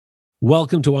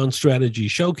Welcome to On Strategy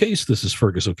Showcase. This is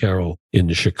Fergus O'Carroll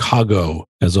in Chicago.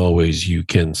 As always, you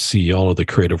can see all of the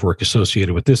creative work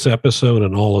associated with this episode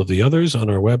and all of the others on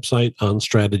our website,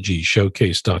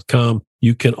 onstrategyshowcase.com.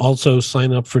 You can also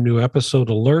sign up for new episode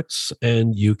alerts,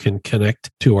 and you can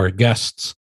connect to our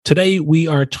guests. Today, we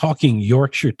are talking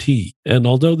Yorkshire tea. And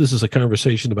although this is a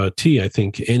conversation about tea, I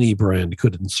think any brand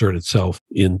could insert itself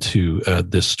into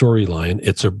this storyline.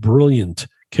 It's a brilliant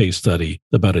case study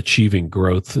about achieving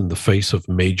growth in the face of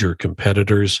major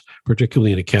competitors,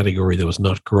 particularly in a category that was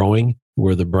not growing,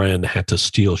 where the brand had to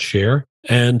steal share.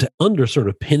 And under sort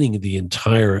of pinning the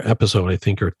entire episode, I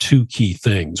think are two key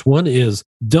things. One is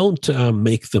don't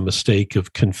make the mistake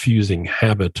of confusing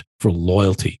habit for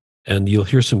loyalty. And you'll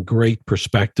hear some great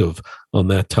perspective on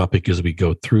that topic as we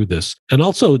go through this. And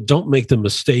also, don't make the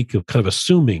mistake of kind of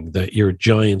assuming that your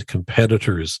giant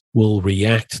competitors will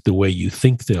react the way you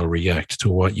think they'll react to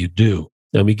what you do.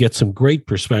 And we get some great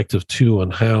perspective, too, on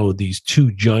how these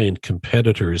two giant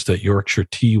competitors that Yorkshire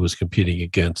Tea was competing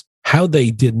against, how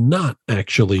they did not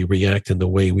actually react in the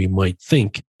way we might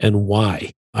think and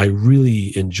why. I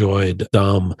really enjoyed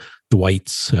Dom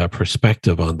Dwight's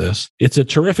perspective on this. It's a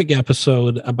terrific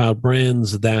episode about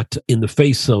brands that, in the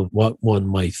face of what one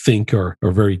might think are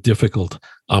very difficult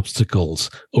obstacles,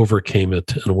 overcame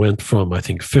it and went from, I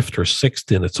think, 5th or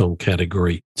 6th in its own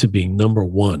category to being number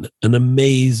 1. An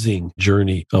amazing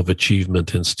journey of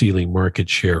achievement in stealing market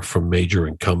share from major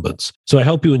incumbents. So I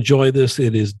hope you enjoy this.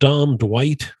 It is Dom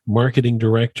Dwight, Marketing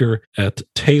Director at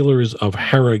Taylors of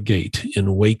Harrogate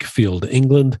in Wakefield,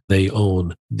 England. They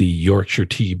own the Yorkshire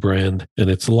Tea brand, and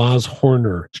it's Laz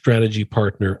Horner, Strategy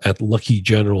Partner at Lucky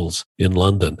Generals in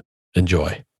London.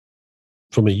 Enjoy.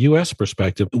 From a U.S.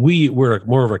 perspective, we're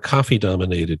more of a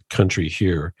coffee-dominated country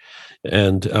here.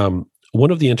 And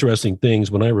one of the interesting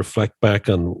things when I reflect back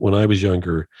on when I was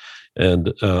younger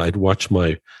and I'd watch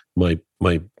my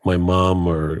mom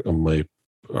or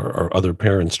other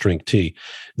parents drink tea,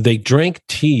 they drank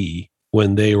tea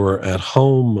when they were at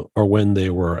home or when they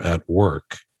were at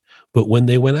work. But when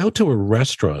they went out to a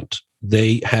restaurant,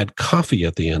 they had coffee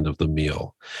at the end of the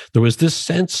meal. There was this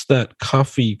sense that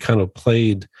coffee kind of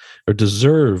played or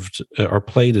deserved or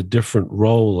played a different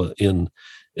role in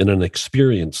an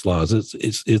experience, Laz.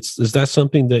 Is that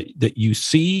something that you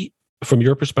see from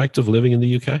your perspective living in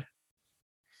the UK? At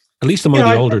least among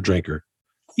the older drinker.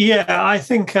 Yeah, I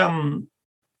think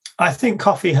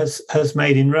coffee has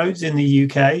made inroads in the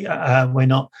UK. We're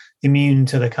not immune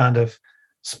to the kind of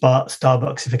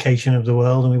Starbucksification of the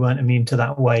world, and we weren't immune to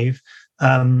that wave.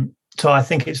 So I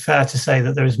think it's fair to say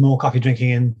that there is more coffee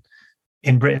drinking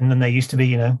in Britain than there used to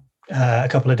be, a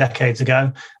couple of decades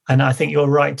ago. And I think you're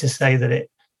right to say that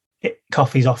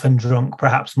coffee's often drunk,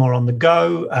 perhaps more on the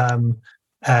go,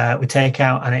 with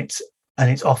takeout, and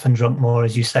it's often drunk more,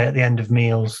 as you say, at the end of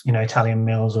meals, Italian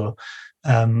meals or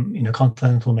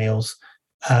continental meals,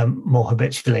 more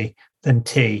habitually than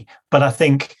tea. But I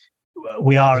think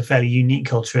we are a fairly unique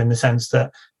culture in the sense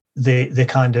that the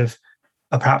kind of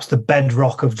perhaps the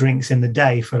bedrock of drinks in the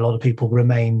day for a lot of people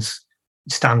remains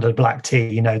standard black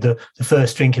tea. The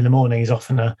first drink in the morning is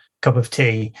often a cup of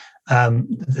tea.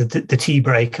 The tea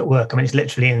break at work, it's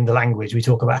literally in the language. We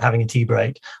talk about having a tea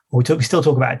break. We still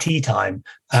talk about tea time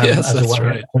yes, that's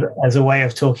right. As a way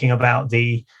of talking about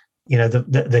the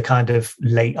kind of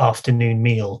late afternoon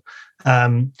meal.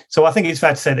 So I think it's fair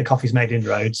to say that coffee's made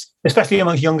inroads, especially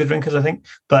amongst younger drinkers, I think.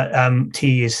 But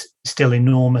tea is still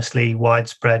enormously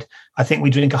widespread. I think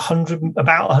we drink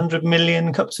about 100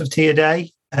 million cups of tea a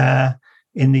day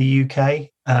in the UK.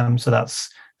 So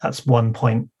that's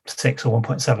 1.6 or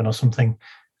 1.7 or something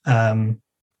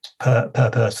per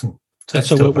person.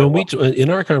 So when we in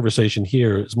our conversation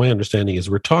here, is my understanding is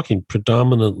we're talking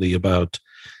predominantly about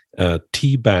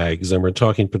tea bags, and we're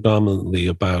talking predominantly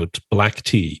about black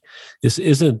tea. This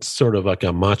isn't sort of like a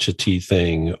matcha tea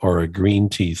thing or a green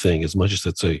tea thing as much as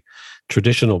it's a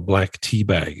traditional black tea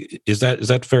bag. Is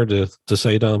that fair to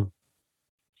say, Dom?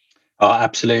 Oh,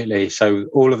 absolutely. So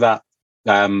all of that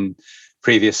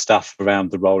previous stuff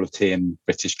around the role of tea in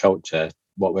British culture,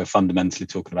 what we're fundamentally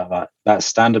talking about, that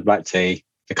standard black tea,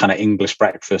 the kind of English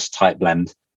breakfast type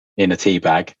blend in a tea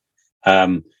bag.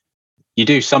 You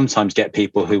do sometimes get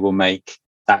people who will make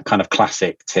that kind of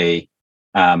classic tea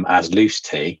as loose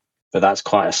tea, but that's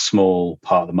quite a small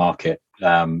part of the market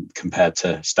compared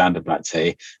to standard black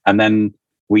tea. And then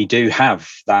we do have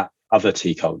that other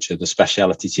tea culture, the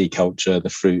specialty tea culture, the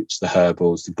fruits, the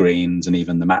herbals, the greens, and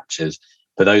even the matchas.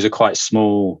 But those are quite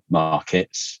small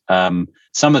markets.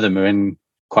 Some of them are in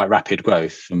quite rapid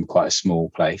growth from quite a small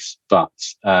place, but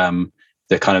the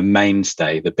kind of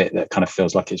mainstay, the bit that kind of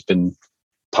feels like it's been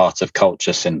part of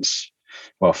culture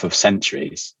for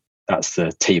centuries, that's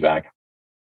the tea bag.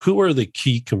 Who are the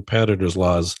key competitors,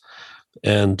 Loz,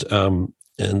 and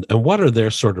what are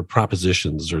their sort of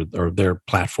propositions or their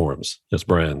platforms as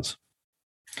brands?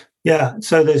 Yeah,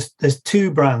 so there's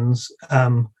two brands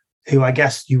who I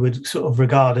guess you would sort of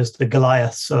regard as the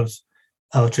Goliaths of,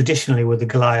 or traditionally were the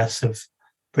Goliaths of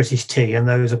British tea, and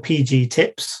those are PG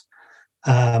Tips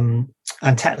and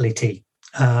Tetley Tea.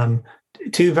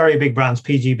 Two very big brands,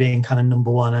 PG being kind of number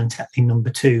one and Tetley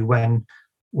number two when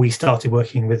we started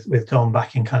working with Dom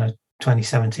back in kind of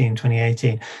 2017,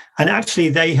 2018. And actually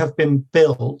they have been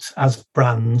built as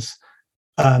brands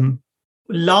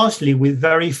largely with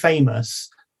very famous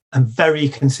and very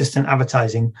consistent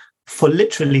advertising for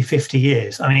literally 50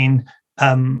 years. I mean,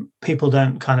 people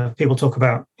talk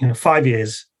about, 5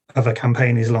 years of a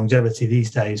campaign is longevity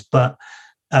these days, but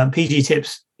PG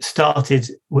Tips started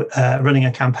running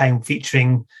a campaign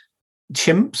featuring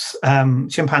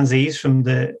chimpanzees from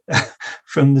the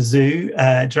zoo,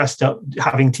 dressed up,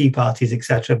 having tea parties,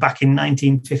 etc. back in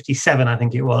 1957, I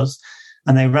think it was.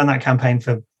 And they ran that campaign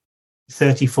for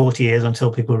 30, 40 years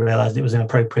until people realized it was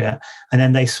inappropriate. And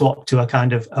then they swapped to a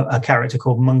kind of a character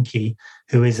called Monkey,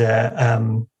 who is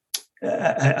a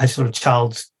sort of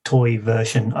child's toy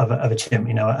version of a chimp,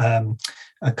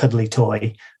 a cuddly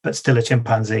toy, but still a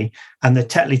chimpanzee. And the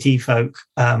Tetley Tea Folk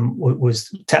was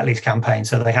Tetley's campaign.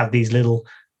 So they had these little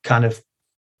kind of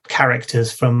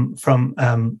characters from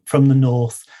the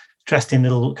north, dressed in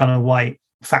little kind of white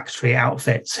factory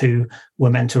outfits, who were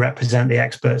meant to represent the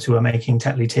experts who were making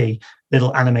Tetley tea,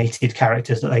 little animated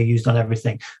characters that they used on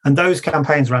everything. And those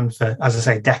campaigns ran for, as I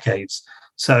say, decades.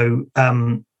 So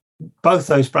both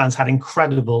those brands had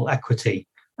incredible equity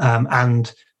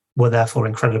and were therefore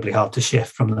incredibly hard to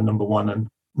shift from the number one and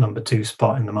number two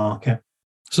spot in the market.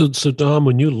 So Dom,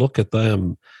 when you look at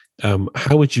them,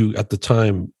 how would you at the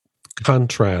time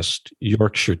contrast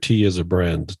Yorkshire Tea as a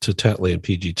brand to Tetley and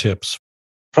PG Tips?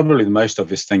 Probably the most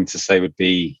obvious thing to say would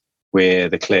be we're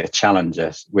the clear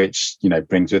challenger, which,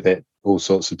 brings with it all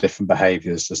sorts of different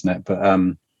behaviours, doesn't it? But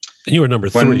and you were number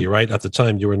three, right? At the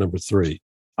time, you were number three.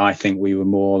 I think we were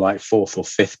more like fourth or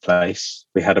fifth place.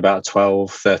 We had about 12,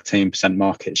 13%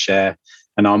 market share.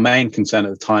 And our main concern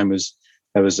at the time was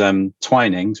there was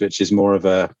Twinings, which is more of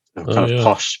a kind of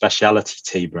posh specialty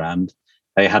tea brand.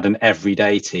 They had an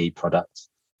everyday tea product,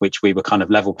 which we were kind of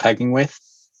level pegging with.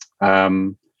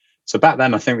 So back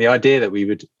then, I think the idea that we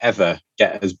would ever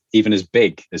get even as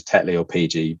big as Tetley or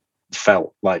PG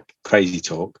felt like crazy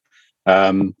talk.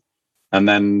 And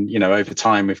then, over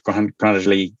time, we've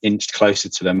gradually inched closer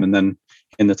to them. And then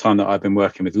in the time that I've been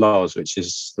working with Loz, which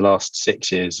is the last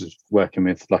 6 years of working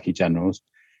with Lucky Generals,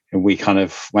 and we kind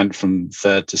of went from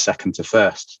third to second to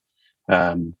first,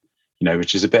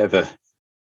 which is a bit of a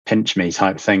pinch me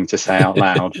type thing to say out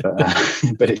loud,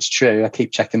 but it's true. I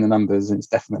keep checking the numbers and it's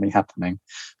definitely happening.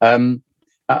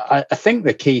 I think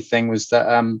the key thing was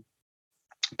that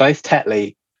both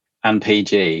Tetley and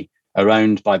PG are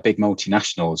owned by big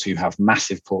multinationals who have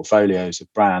massive portfolios of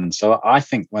brands. So I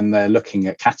think when they're looking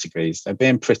at categories, they're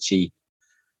being pretty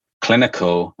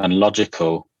clinical and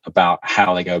logical about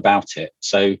how they go about it.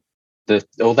 So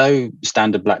although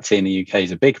standard black tea in the UK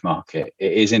is a big market,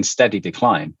 it is in steady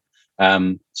decline.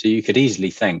 So you could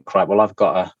easily think, right, well, I've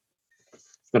got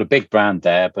a big brand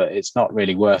there, but it's not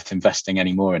really worth investing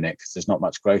any more in it because there's not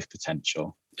much growth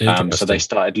potential. So they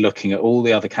started looking at all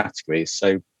the other categories.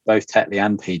 So both Tetley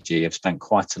and PG have spent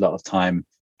quite a lot of time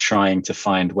trying to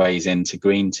find ways into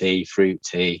green tea, fruit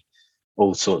tea,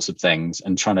 all sorts of things,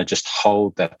 and trying to just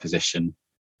hold their position.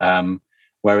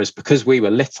 Whereas because we were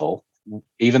little,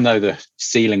 even though the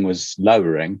ceiling was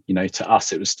lowering, to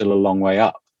us, it was still a long way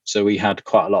up. So we had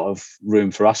quite a lot of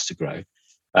room for us to grow.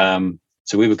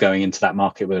 So we were going into that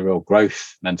market with a real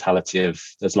growth mentality of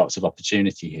there's lots of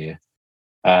opportunity here.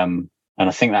 And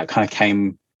I think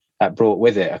that brought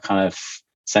with it a kind of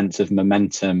sense of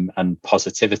momentum and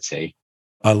positivity.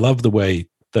 I love the way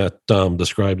that Dom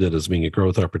described it as being a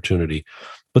growth opportunity.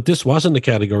 But this wasn't a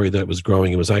category that was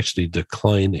growing. It was actually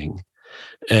declining.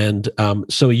 And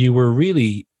so you were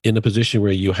really in a position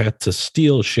where you had to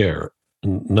steal share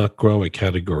and not grow a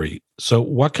category. So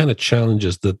what kind of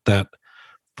challenges did that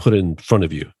put in front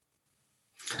of you?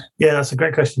 Yeah, that's a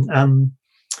great question.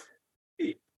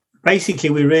 Basically,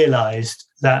 we realized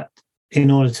that in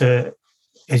order to,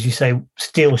 as you say,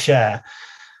 steal share,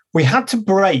 we had to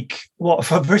break what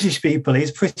for British people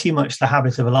is pretty much the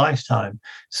habit of a lifetime.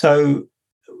 So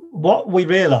what we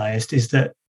realized is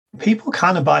that people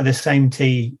kind of buy the same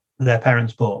tea their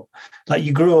parents bought. Like,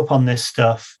 you grew up on this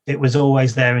stuff. It was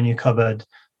always there in your cupboard.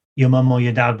 Your mum or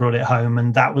your dad brought it home,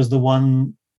 and that was the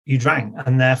one you drank.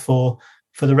 And therefore,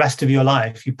 for the rest of your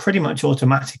life, you pretty much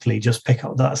automatically just pick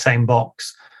up that same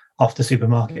box off the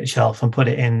supermarket shelf and put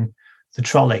it in the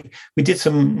trolley. We did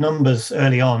some numbers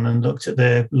early on and looked at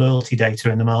the loyalty data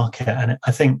in the market, and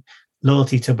I think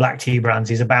loyalty to black tea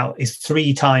brands is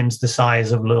 3 times the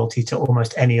size of loyalty to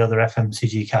almost any other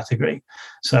FMCG category.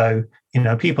 So,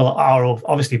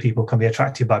 people can be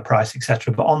attracted by price,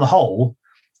 etc. But on the whole,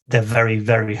 they're very,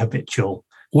 very habitual.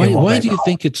 Why do you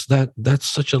think it's that's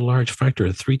such a large factor, a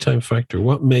 3-time factor?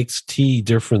 What makes tea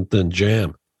different than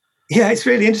jam? Yeah, it's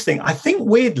really interesting. I think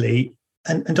weirdly,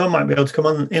 and Don might be able to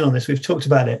come in on this, we've talked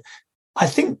about it. I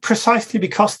think precisely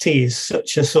because tea is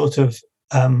such a sort of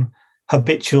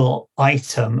habitual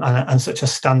item and such a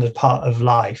standard part of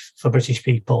life for British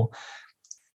people,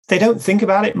 they don't think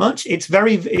about it much.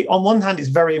 On one hand, it's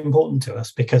very important to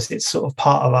us because it's sort of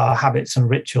part of our habits and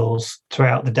rituals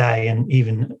throughout the day, and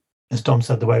even, as Dom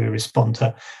said, the way we respond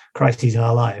to crises in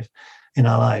our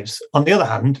lives. On the other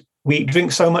hand, we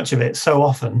drink so much of it so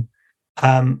often,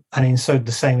 and in so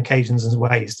the same occasions and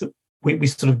ways, that we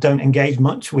sort of don't engage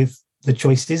much with the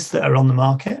choices that are on the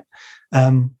market.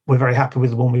 We're very happy with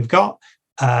the one we've got.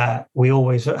 We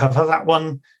always have had that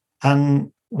one,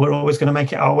 and we're always going to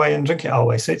make it our way and drink it our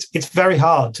way. So it's very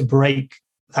hard to break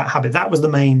that habit. That was the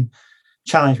main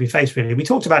challenge we faced, really. We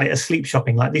talked about it as sleep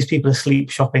shopping, like these people are sleep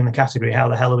shopping the category. How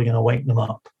the hell are we going to wake them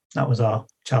up? That was our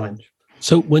challenge.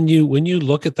 So when you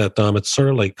look at that, Dom, it's sort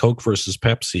of like Coke versus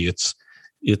Pepsi.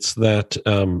 It's that,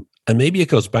 and maybe it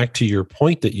goes back to your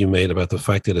point that you made about the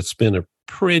fact that it's been a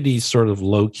pretty sort of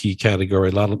low-key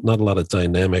category, not a lot of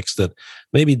dynamics, that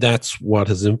maybe that's what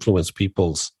has influenced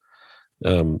people's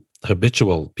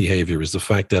habitual behavior, is the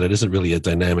fact that it isn't really a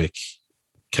dynamic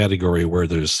category where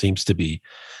there seems to be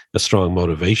a strong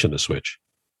motivation to switch.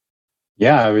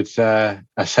 Yeah, I would say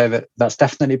that's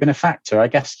definitely been a factor. I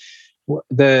guess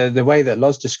the way that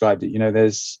Loz described it,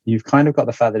 you've kind of got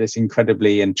the fact that it's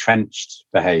incredibly entrenched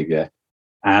behavior,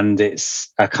 and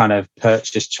it's a kind of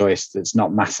purchase choice that's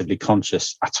not massively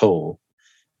conscious at all.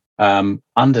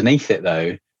 Underneath it,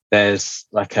 though, there's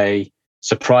like a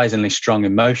surprisingly strong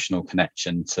emotional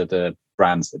connection to the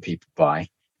brands that people buy.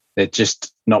 They're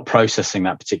just not processing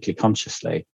that particularly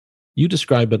consciously. You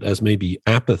describe it as maybe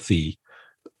apathy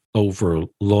over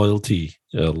loyalty,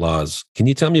 Loz. Can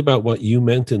you tell me about what you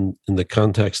meant in the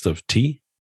context of tea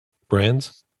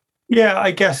brands? Yeah, I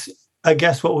guess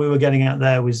what we were getting at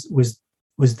there was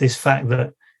this fact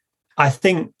that I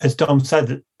think, as Dom said,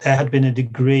 that there had been a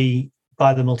degree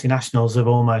by the multinationals of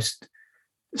almost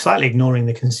slightly ignoring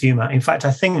the consumer. In fact,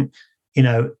 I think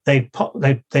they'd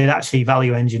actually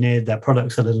value engineered their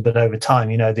products a little bit over time.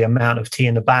 The amount of tea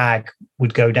in the bag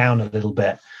would go down a little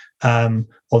bit,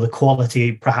 or the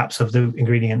quality perhaps of the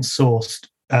ingredients sourced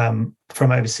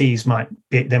from overseas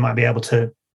they might be able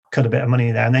to cut a bit of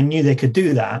money there. And they knew they could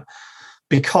do that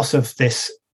because of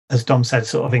this, as Dom said,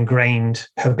 sort of ingrained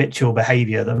habitual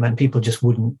behavior that meant people just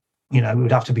wouldn't, it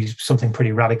would have to be something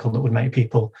pretty radical that would make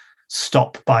people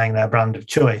stop buying their brand of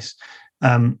choice.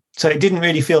 So it didn't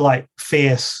really feel like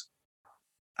fierce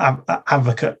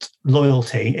advocate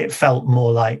loyalty. It felt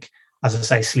more like, as I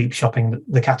say, sleep shopping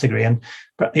the category. And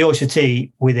Yorkshire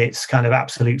Tea, with its kind of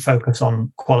absolute focus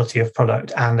on quality of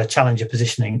product and a challenger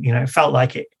positioning, it felt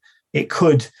like it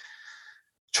could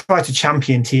try to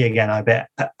champion tea again,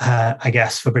 I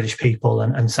guess, for British people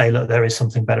and say, look, there is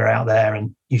something better out there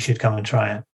and you should come and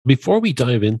try it. Before we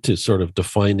dive into sort of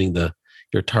defining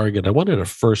your target, I wanted to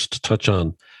first touch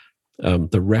on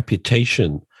the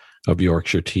reputation of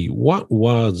Yorkshire Tea. What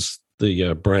was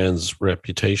the brand's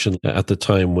reputation at the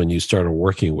time when you started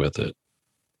working with it?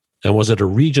 And was it a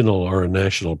regional or a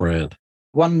national brand?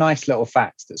 One nice little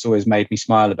fact that's always made me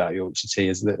smile about Yorkshire Tea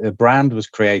is that the brand was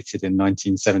created in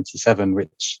 1977,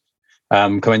 which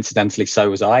coincidentally, so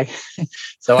was I.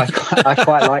 So I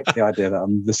quite like the idea that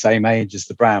I'm the same age as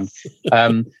the brand.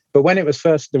 But when it was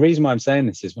first, the reason why I'm saying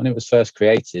this is when it was first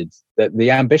created, that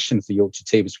the ambition for Yorkshire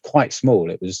Tea was quite small.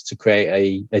 It was to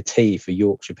create a tea for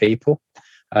Yorkshire people,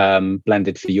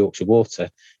 blended for Yorkshire water.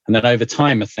 And then over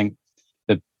time, I think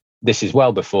that this is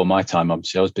well before my time.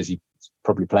 Obviously, I was busy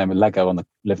probably playing with Lego on the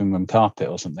living room carpet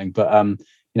or something. But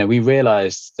we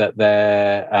realised that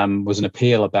there was an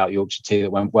appeal about Yorkshire Tea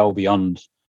that went well beyond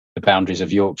the boundaries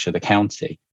of Yorkshire, the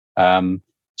county.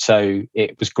 So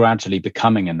it was gradually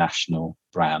becoming a national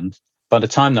brand. By the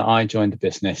time that I joined the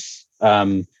business,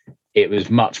 it was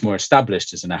much more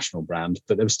established as a national brand,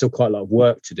 but there was still quite a lot of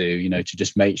work to do, to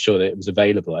just make sure that it was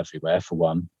available everywhere, for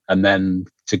one, and then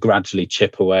to gradually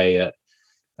chip away at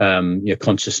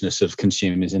consciousness of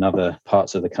consumers in other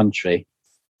parts of the country.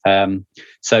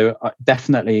 So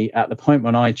definitely at the point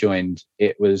when I joined,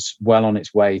 it was well on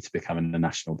its way to becoming a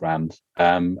national brand.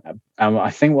 And I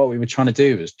think what we were trying to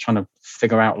do was trying to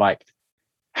figure out, like,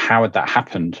 how had that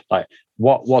happened? Like,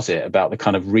 what was it about the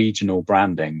kind of regional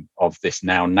branding of this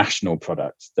now national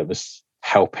product that was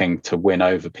helping to win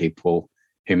over people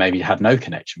who maybe had no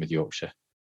connection with Yorkshire?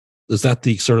 Is that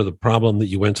the sort of the problem that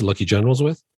you went to Lucky Generals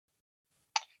with?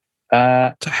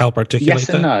 To help articulate yes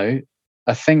and that? No.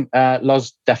 I think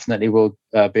Loz definitely will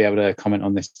be able to comment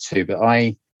on this too. But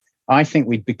I think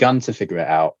we'd begun to figure it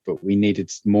out, but we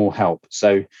needed more help.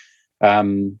 So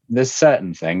there's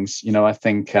certain things, I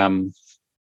think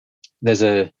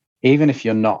even if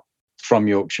you're not from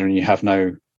Yorkshire and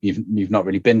you've not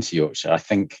really been to Yorkshire, I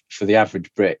think for the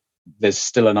average Brit, there's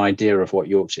still an idea of what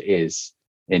Yorkshire is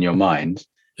in your mind.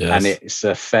 Yes. And it's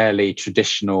a fairly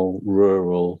traditional,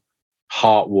 rural,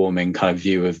 heartwarming kind of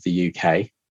view of the UK.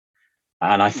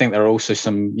 And I think there are also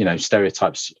some,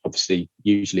 stereotypes, obviously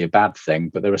usually a bad thing,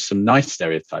 but there are some nice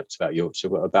stereotypes about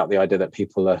Yorkshire, about the idea that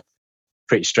people are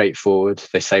pretty straightforward.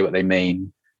 They say what they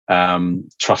mean,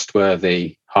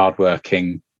 trustworthy,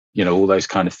 hardworking, all those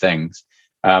kind of things.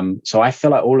 So I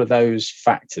feel like all of those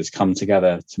factors come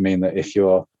together to mean that if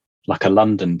you're like a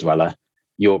London dweller,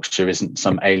 Yorkshire isn't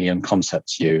some alien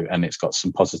concept to you, and it's got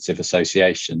some positive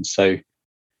associations. So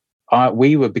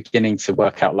we were beginning to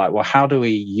work out, like, well, how do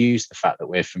we use the fact that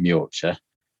we're from Yorkshire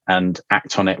and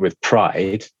act on it with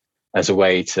pride as a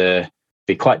way to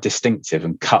be quite distinctive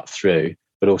and cut through,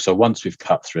 but also once we've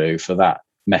cut through, for that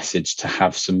message to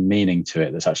have some meaning to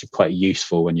it that's actually quite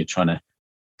useful when you're trying to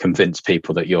convince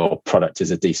people that your product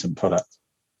is a decent product.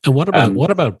 And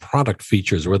what about product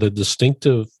features? Were there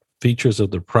distinctive features of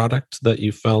the product that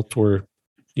you felt were,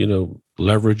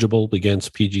 leverageable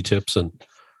against PG Tips and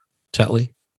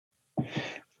Tetley?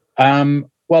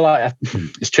 Well,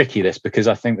 it's tricky, this, because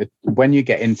I think that when you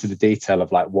get into the detail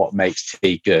of like what makes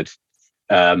tea good,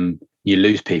 you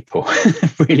lose people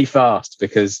really fast,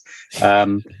 because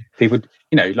people,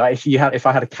 like if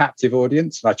I had a captive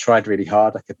audience and I tried really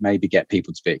hard, I could maybe get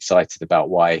people to be excited about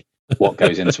what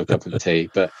goes into a cup of tea.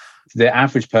 But the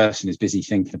average person is busy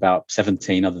thinking about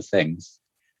 17 other things,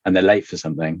 and they're late for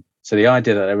something. So the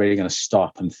idea that they're really going to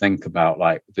stop and think about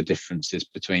like the differences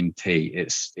between tea,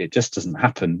 it just doesn't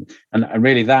happen. And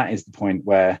really that is the point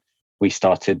where we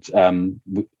started,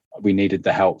 we needed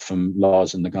the help from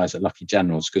Loz and the guys at Lucky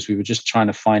Generals, because we were just trying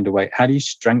to find a way, how do you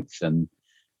strengthen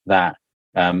that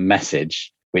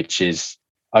message, which is,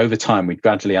 over time, we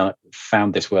gradually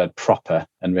found this word proper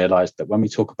and realized that when we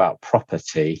talk about proper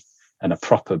tea and a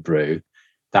proper brew,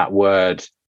 that word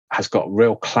has got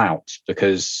real clout,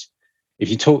 because if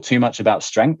you talk too much about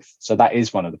strength, so that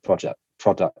is one of the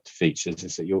product features,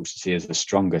 is that Yorkshire tea is a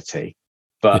stronger tea,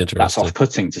 but that's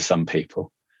off-putting to some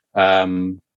people.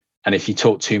 And if you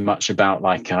talk too much about,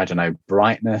 like, I don't know,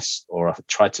 brightness, or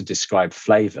try to describe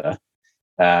flavour,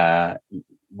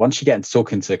 once you get into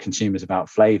talking to consumers about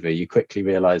flavour, you quickly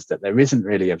realise that there isn't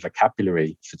really a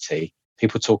vocabulary for tea.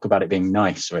 People talk about it being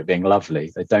nice or it being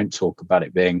lovely. They don't talk about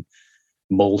it being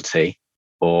malty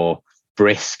or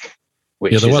brisk.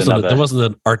 There wasn't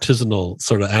an artisanal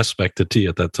sort of aspect to tea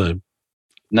at that time.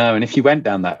 No, and if you went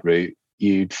down that route,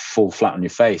 you'd fall flat on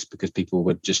your face, because people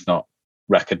would just not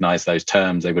recognise those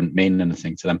terms. They wouldn't mean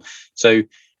anything to them. So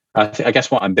I guess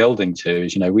what I'm building to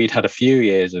is, we'd had a few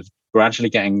years of gradually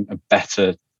getting a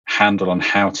better handle on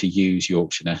how to use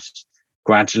Yorkshireness,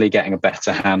 gradually getting a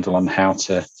better handle on how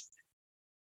to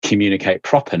communicate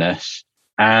properness,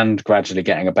 and gradually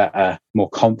getting a better, more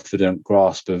confident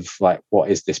grasp of like, what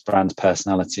is this brand's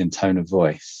personality and tone of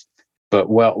voice. But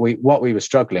what we were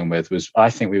struggling with was, I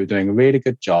think we were doing a really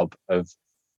good job of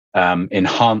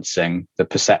enhancing the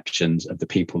perceptions of the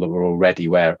people that were already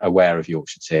aware of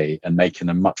Yorkshire tea, and making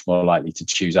them much more likely to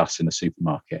choose us in the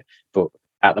supermarket. But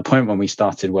at the point when we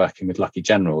started working with Lucky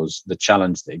Generals, the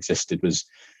challenge that existed was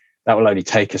that will only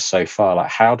take us so far.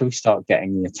 Like, how do we start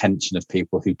getting the attention of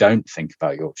people who don't think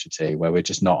about Yorkshire tea, where we're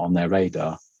just not on their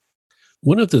radar?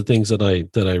 One of the things that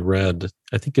I read,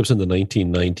 I think it was in the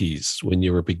 1990s, when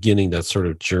you were beginning that sort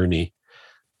of journey,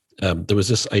 there was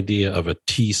this idea of a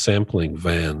tea sampling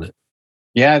van.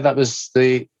 Yeah, that was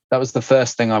the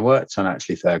first thing I worked on,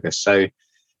 actually, Fergus. So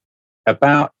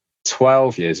about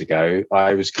 12 years ago,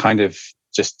 I was kind of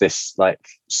just this like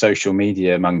social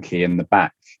media monkey in the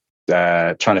back,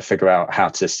 trying to figure out how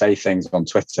to say things on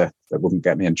Twitter that wouldn't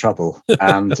get me in trouble.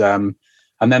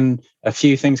 And then a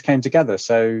few things came together.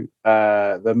 So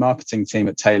the marketing team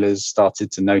at Taylor's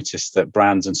started to notice that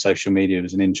brands and social media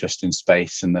was an interesting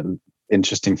space, and that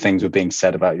interesting things were being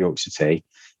said about Yorkshire tea.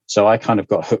 So I kind of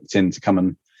got hooked in to come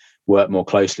and work more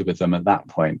closely with them at that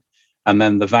point. And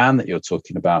then the van that you're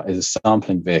talking about is a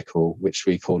sampling vehicle, which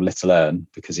we call Little Ern,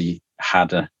 because he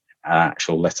had an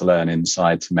actual Little Ern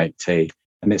inside to make tea.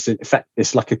 And it's in fact,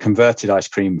 it's like a converted ice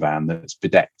cream van that's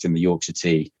bedecked in the Yorkshire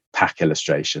Tea pack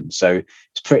illustration. So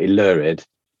it's pretty lurid.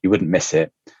 You wouldn't miss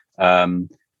it.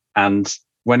 And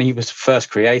when he was first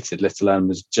created, Little Ern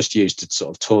was just used to sort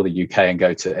of tour the UK and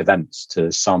go to events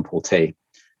to sample tea.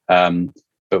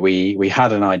 But we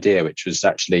had an idea, which was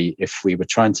actually, if we were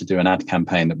trying to do an ad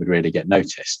campaign that would really get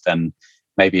noticed, then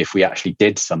maybe if we actually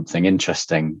did something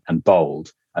interesting and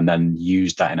bold and then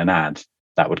used that in an ad,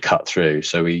 that would cut through.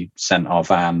 So we sent our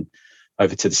van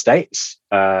over to the States,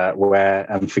 where,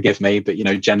 and forgive me, but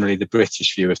generally the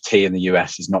British view of tea in the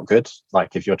US is not good.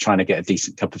 Like if you're trying to get a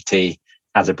decent cup of tea,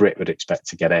 as a Brit would expect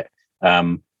to get it,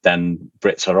 then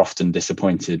Brits are often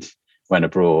disappointed when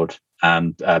abroad,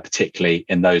 and particularly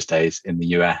in those days in the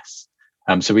US.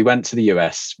 So we went to the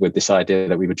US with this idea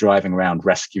that we were driving around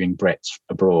rescuing Brits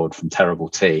abroad from terrible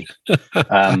tea.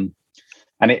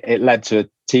 And it led to a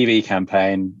TV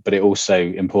campaign, but it also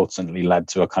importantly led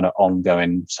to a kind of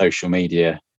ongoing social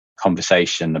media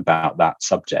conversation about that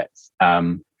subject.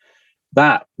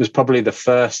 That was probably the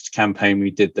first campaign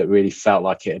we did that really felt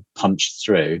like it had punched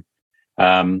through.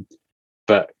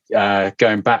 But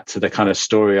going back to the kind of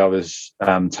story I was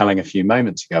telling a few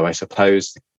moments ago, I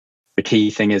suppose the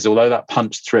key thing is, although that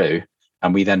punched through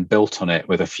and we then built on it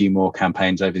with a few more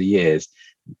campaigns over the years,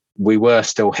 we were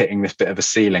still hitting this bit of a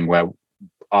ceiling where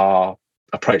our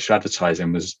approach to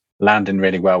advertising was landing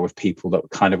really well with people that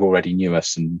kind of already knew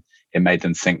us, and it made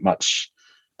them think much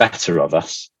better of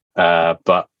us.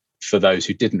 But for those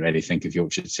who didn't really think of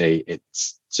Yorkshire Tea, it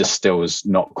just still was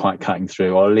not quite cutting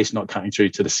through, or at least not cutting through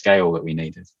to the scale that we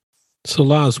needed. So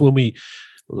Lars, when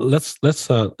let's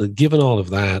given all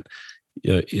of that,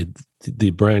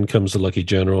 the brand comes to Lucky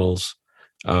Generals.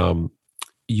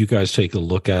 You guys take a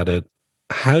look at it.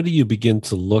 How do you begin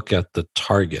to look at the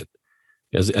target?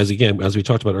 As we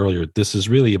talked about earlier, this is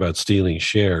really about stealing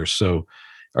shares. So,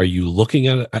 are you looking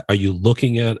at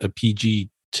a PG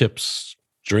Tips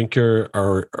drinker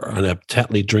or an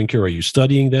Tetley drinker? Are you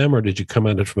studying them, or did you come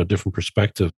at it from a different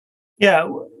perspective?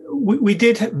 Yeah, we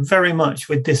did very much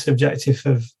with this objective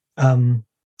of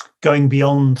going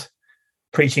beyond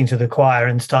preaching to the choir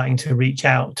and starting to reach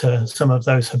out to some of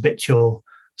those habitual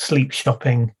sleep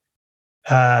shopping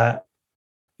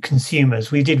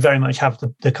consumers. We did very much have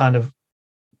the kind of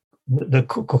the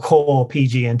core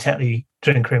PG and Tetley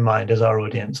drinker in mind as our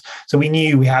audience. So we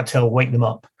knew we had to wake them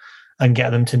up and get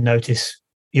them to notice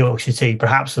Yorkshire Tea,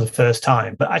 perhaps for the first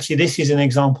time. But actually, this is an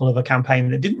example of a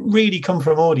campaign that didn't really come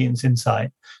from audience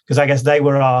insight, because I guess they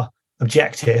were our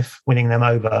objective, winning them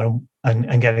over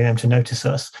and getting them to notice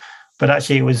us. But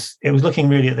actually, it was looking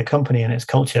really at the company and its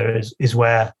culture is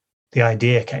where the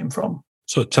idea came from.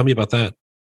 So tell me about that.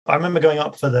 I remember going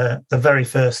up for the very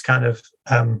first kind of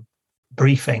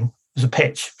briefing. It was a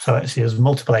pitch. So actually, there's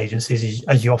multiple agencies,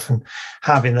 as you often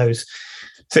have in those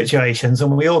situations.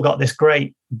 And we all got this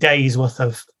great day's worth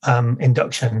of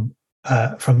induction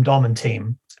from Dom and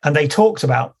team. And they talked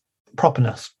about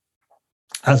properness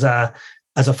as a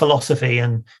philosophy,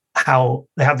 and how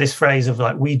they have this phrase of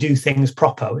like, we do things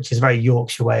proper, which is a very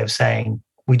Yorkshire way of saying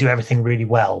we do everything really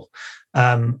well.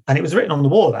 And it was written on the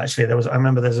wall, actually. I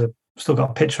remember still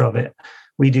got a picture of it.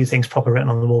 We do things proper written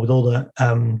on the wall with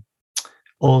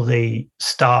all the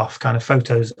staff kind of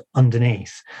photos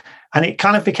underneath. And it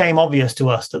kind of became obvious to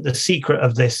us that the secret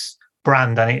of this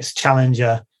brand and its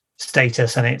challenger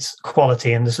status and its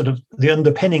quality and the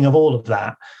underpinning of all of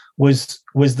that was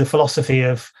the philosophy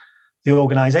of the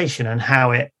organization and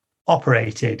how it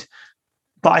operated.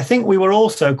 But I think we were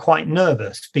also quite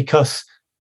nervous, because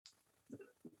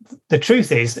the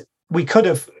truth is we could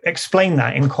have explained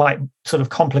that in quite sort of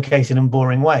complicated and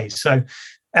boring ways. So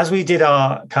as we did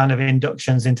our kind of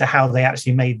inductions into how they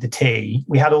actually made the tea,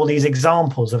 we had all these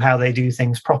examples of how they do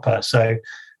things proper. So,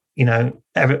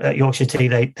 at Yorkshire Tea,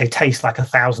 they taste like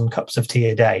 1,000 cups of tea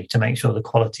a day to make sure the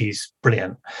quality is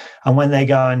brilliant. And when they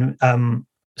go and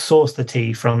source the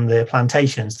tea from the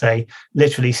plantations, they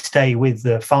literally stay with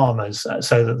the farmers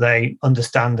so that they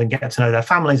understand and get to know their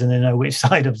families, and they know which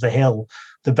side of the hill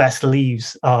the best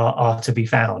leaves are to be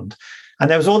found. And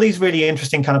there was all these really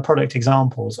interesting kind of product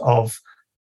examples of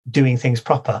doing things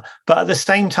proper. But at the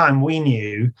same time, we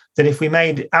knew that if we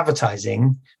made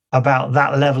advertising about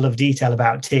that level of detail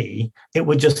about tea, it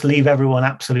would just leave everyone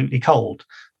absolutely cold.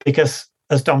 Because,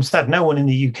 as Dom said, no one in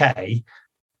the UK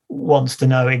wants to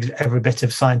know every bit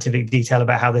of scientific detail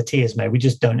about how the tea is made. We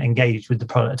just don't engage with the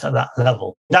product at that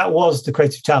level. That was the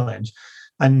creative challenge.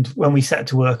 And when we set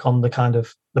to work on the kind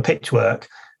of the pitch work,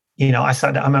 I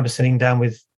remember sitting down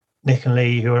with Nick and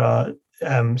Lee, who are our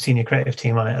senior creative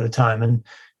team on it at the time,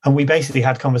 and we basically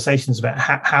had conversations about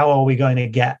how are we going to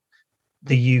get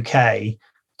the UK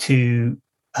to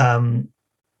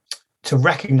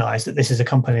recognise that this is a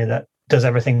company that does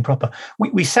everything proper.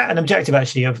 We set an objective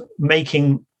actually of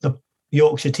making the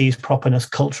Yorkshire tea's properness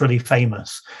culturally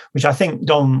famous, which I think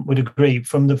Dom would agree.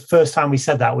 From the first time we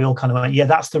said that, we all kind of went, yeah,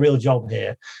 that's the real job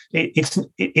here.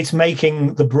 It's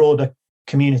making the broader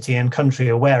community and country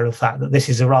aware of the fact that this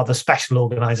is a rather special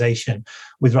organisation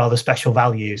with rather special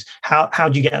values. How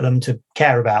do you get them to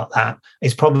care about that?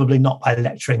 It's probably not by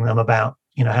lecturing them about,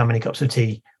 how many cups of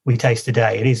tea we taste a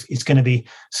day. It's going to be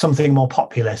something more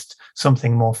populist,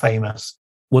 something more famous.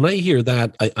 When I hear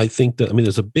that, I think that,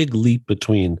 there's a big leap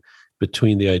between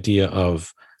the idea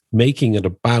of making it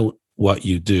about what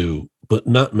you do, but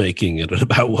not making it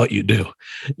about what you do.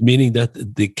 Meaning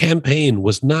that the campaign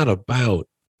was not about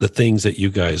the things that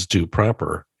you guys do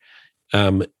proper.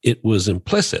 It was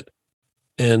implicit.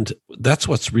 And that's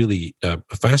what's really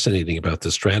fascinating about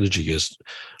this strategy is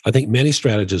I think many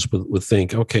strategists would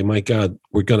think, okay, my God,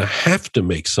 we're going to have to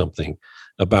make something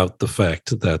about the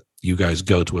fact that you guys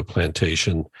go to a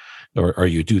plantation or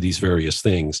you do these various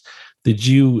things.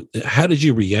 How did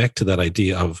you react to that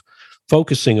idea of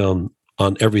focusing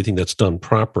on everything that's done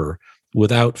proper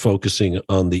without focusing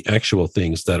on the actual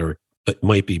things that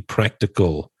might be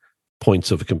practical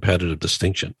points of competitive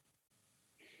distinction?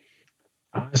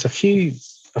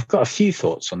 I've got a few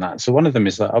thoughts on that. So one of them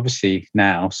is that obviously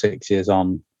now, 6 years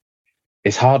on,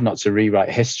 it's hard not to rewrite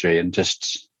history and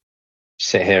just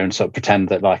sit here and sort of pretend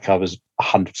that like I was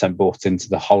 100% bought into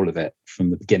the whole of it from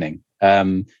the beginning.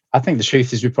 I think the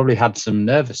truth is we probably had some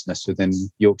nervousness within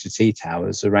Yorkshire Tea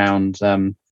Towers around,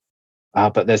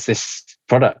 but there's this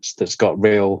product that's got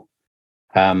real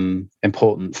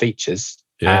important features.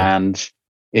 Yeah. And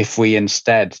if we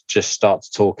instead just start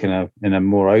to talk in a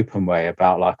more open way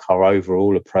about like our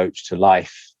overall approach to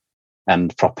life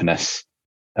and properness,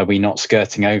 are we not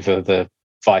skirting over the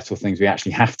vital things we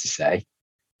actually have to say?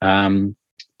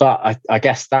 But I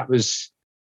guess that was,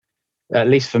 at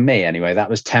least for me anyway, that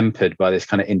was tempered by this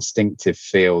kind of instinctive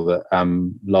feel that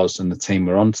Loz and the team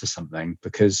were onto something,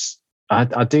 because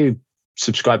I do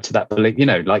subscribe to that belief,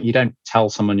 like you don't tell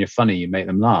someone you're funny, you make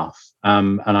them laugh.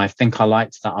 And I think I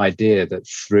liked that idea that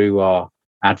through our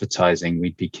advertising,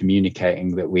 we'd be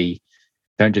communicating that we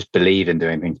don't just believe in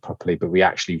doing things properly, but we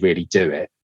actually really do it.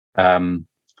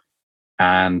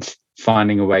 And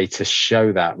finding a way to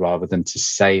show that rather than to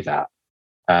say that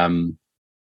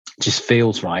just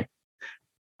feels right.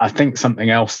 I think something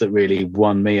else that really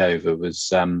won me over was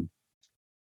so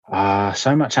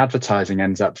much advertising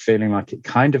ends up feeling like it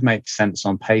kind of makes sense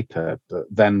on paper, but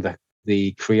then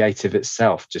the creative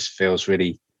itself just feels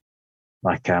really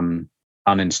like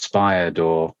uninspired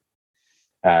or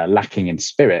lacking in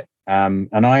spirit. And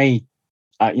I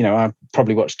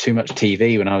probably watched too much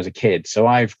TV when I was a kid. So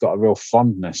I've got a real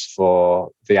fondness for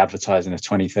the advertising of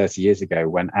 20, 30 years ago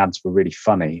when ads were really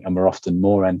funny and were often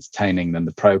more entertaining than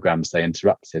the programs they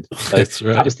interrupted. So that's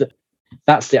right.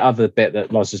 That's the other bit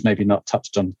that Loz has maybe not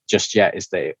touched on just yet, is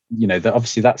that, that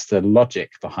obviously that's the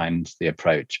logic behind the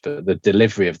approach, but the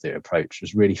delivery of the approach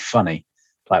was really funny,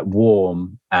 like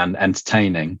warm and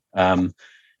entertaining.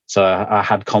 So I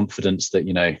had confidence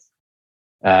that,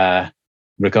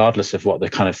 regardless of what the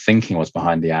kind of thinking was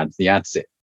behind the ads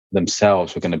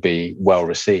themselves were going to be well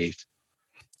received.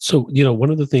 So, one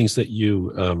of the things that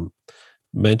you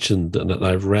mentioned, and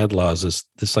I've read, Loz, is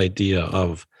this idea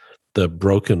of the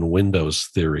broken windows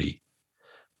theory.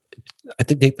 I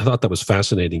thought that was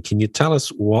fascinating. Can you tell us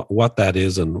what that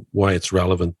is and why it's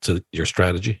relevant to your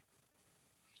strategy?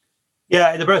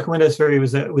 Yeah, the broken windows theory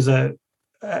was a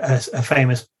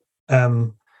famous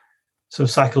sort of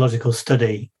psychological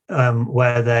study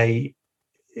where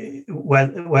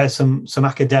some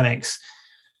academics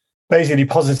basically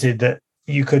posited that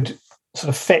you could sort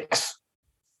of fix.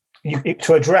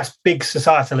 To address big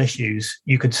societal issues,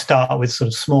 you could start with sort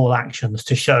of small actions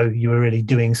to show you were really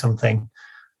doing something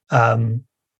to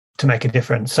make a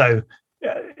difference. So,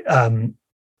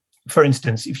 for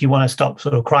instance, if you want to stop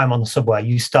sort of crime on the subway,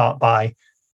 you start by,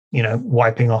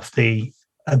 wiping off the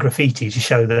graffiti to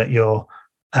show that you're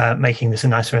making this a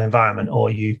nicer environment, or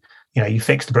you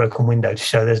fix the broken window to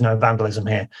show there's no vandalism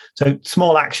here. So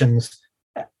small actions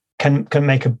can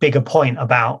make a bigger point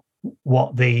about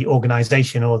what the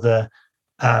organization or the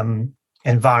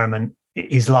environment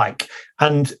is like.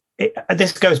 And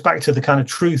this goes back to the kind of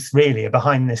truth really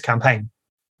behind this campaign,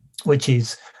 which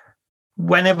is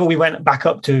whenever we went back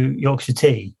up to Yorkshire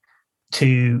Tea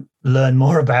to learn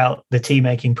more about the tea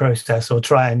making process or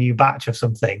try a new batch of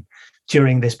something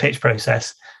during this pitch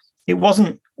process, it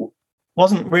wasn't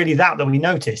wasn't really that we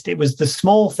noticed. It was the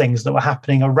small things that were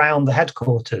happening around the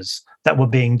headquarters that were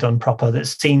being done proper that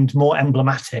seemed more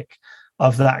emblematic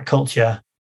of that culture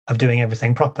of doing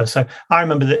everything proper. So I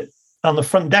remember that on the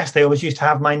front desk, they always used to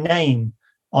have my name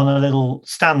on a little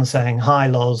stand saying, "Hi,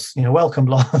 Loz, welcome,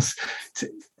 Loz."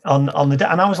 on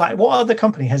the and I was like, what other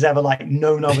company has ever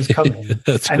known I was coming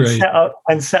That's and great.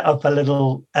 set up a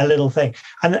little thing?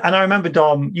 And I remember,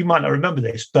 Dom, you might not remember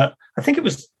this, but I think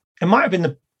it might have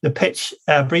been the pitch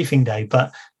briefing day,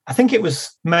 but I think it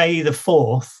was May the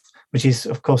 4th, which is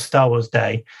of course Star Wars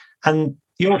Day, and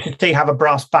Yorkshire Tea have a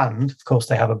brass band. Of course,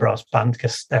 they have a brass band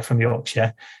because they're from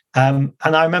Yorkshire. And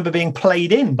I remember being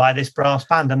played in by this brass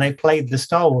band, and they played the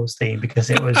Star Wars theme because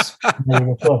it was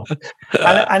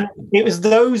and it was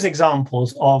those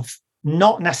examples of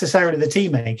not necessarily the tea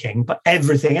making, but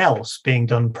everything else being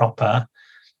done proper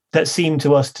that seemed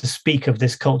to us to speak of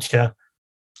this culture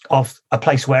of a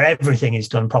place where everything is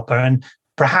done proper. And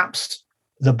perhaps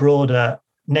the broader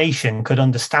nation could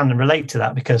understand and relate to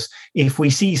that, because if we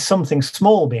see something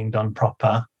small being done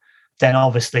proper, then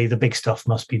obviously the big stuff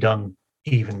must be done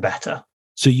even better.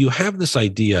 So you have this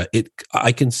idea.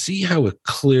 I can see how it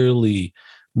clearly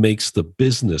makes the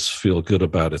business feel good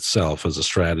about itself as a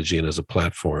strategy and as a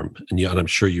platform. And I'm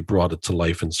sure you brought it to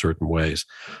life in certain ways.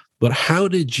 But how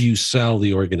did you sell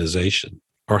the organization,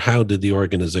 or how did the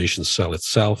organization sell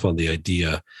itself on the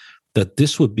idea that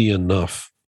this would be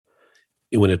enough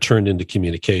when it turned into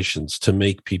communications to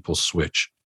make people switch?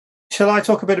 Shall I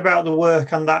talk a bit about the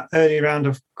work on that early round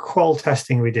of qual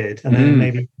testing we did, and then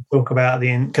maybe talk about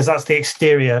because that's the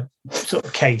exterior sort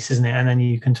of case, isn't it? And then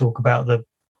you can talk about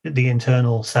the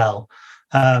internal sell.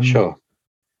 Sure.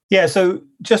 Yeah. So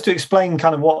just to explain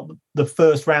kind of what the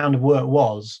first round of work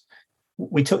was,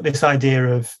 we took this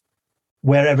idea of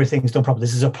where everything's done proper.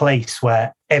 This is a place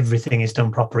where everything is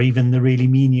done proper, even the really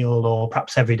menial or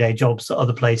perhaps everyday jobs that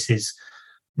other places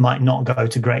might not go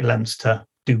to great lengths to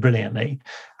do brilliantly.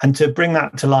 And to bring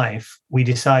that to life, we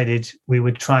decided we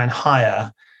would try and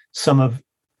hire some of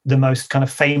the most kind of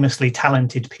famously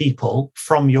talented people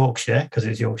from Yorkshire, because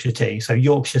it's Yorkshire Tea. So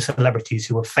Yorkshire celebrities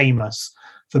who were famous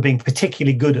for being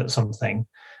particularly good at something.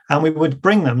 And we would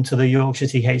bring them to the Yorkshire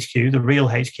Tea HQ, the real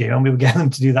HQ, and we would get them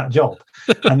to do that job.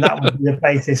 And that would be the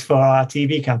basis for our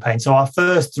TV campaign. So our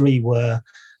first three were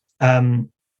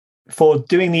for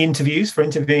doing the interviews, for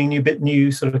interviewing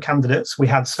new sort of candidates. We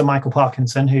had Sir Michael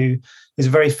Parkinson, who is a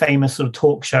very famous sort of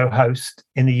talk show host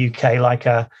in the UK, like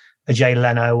a Jay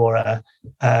Leno or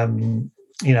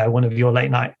one of your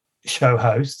late night show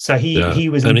hosts. So he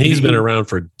was, and he's been around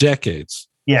for decades.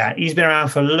 Yeah, he's been around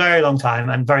for a very long time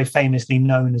and very famously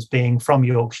known as being from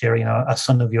Yorkshire, a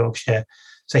son of Yorkshire.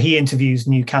 So he interviews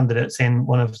new candidates in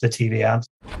one of the TV ads.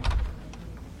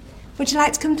 Would you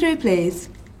like to come through, please?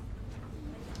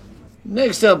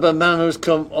 Next up, a man who's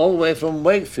come all the way from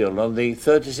Wakefield on the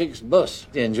 36 bus.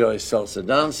 He enjoys salsa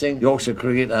dancing, Yorkshire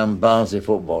cricket and Barnsley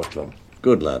Football Club.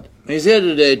 Good lad. He's here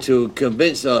today to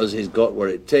convince us he's got what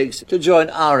it takes to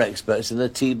join our experts in the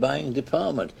tea buying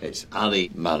department. It's Ali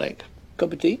Malik.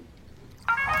 Cup of tea?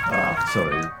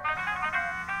 Sorry.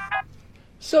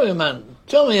 Sorry, man.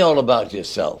 Tell me all about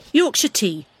yourself. Yorkshire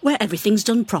Tea, where everything's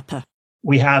done proper.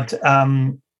 We had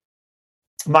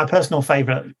my personal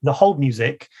favourite, the hold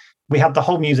music. We had the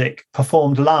whole music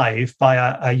performed live by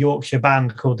a Yorkshire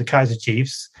band called the Kaiser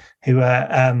Chiefs, who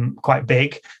are quite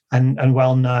big and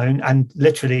well known. And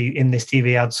literally in this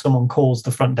TV ad, someone calls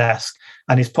the front desk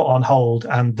and is put on hold,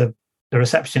 and the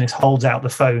receptionist holds out the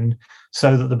phone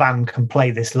so that the band can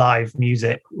play this live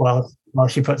music while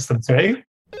she puts them through.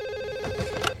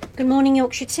 Good morning,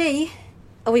 Yorkshire Tea.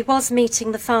 Oh, he was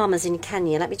meeting the farmers in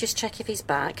Kenya. Let me just check if he's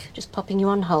back. Just popping you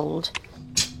on hold.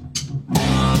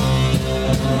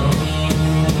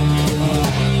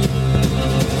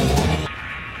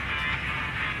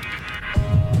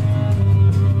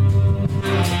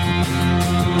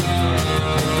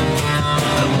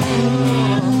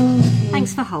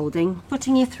 Thanks for holding.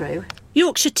 Putting you through.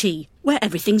 Yorkshire Tea, where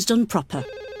everything's done proper.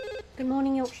 Good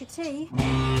morning, Yorkshire Tea.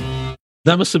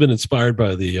 That must have been inspired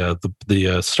by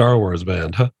the Star Wars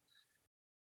band, huh?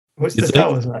 What's the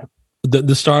Star Wars band?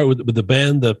 The Star with the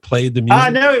band that played the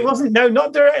music. No, it wasn't. No,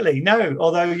 not directly. No,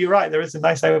 although you're right, there is a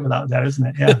nice overlap there, isn't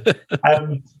it? Yeah.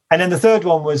 And then the third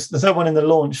one in the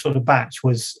launch sort of batch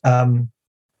was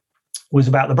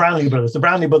about the Brownlee brothers. The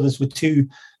Brownlee brothers were two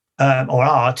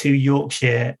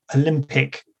Yorkshire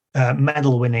Olympic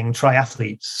medal-winning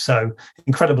triathletes. So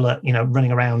incredible at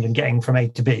running around and getting from A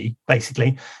to B,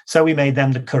 basically. So we made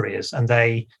them the couriers, and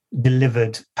they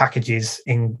delivered packages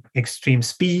in extreme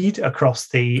speed across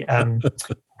the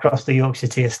Yorkshire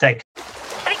Tea estate.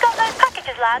 Have you got those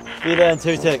packages, lads? Be there in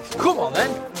 2 ticks. Come on then.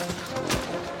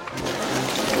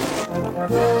 Not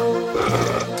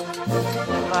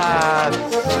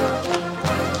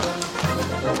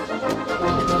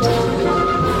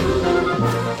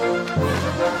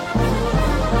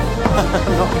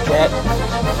yet.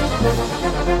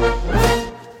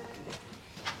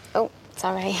 Oh,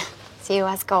 sorry. See you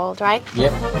as gold, right?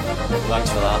 Yep. Thanks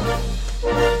for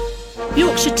that.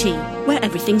 Yorkshire Tea, where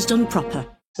everything's done proper.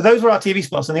 So those were our TV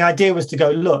spots. And the idea was to go,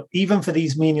 look, even for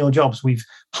these menial jobs, we've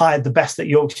hired the best that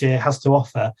Yorkshire has to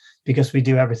offer because we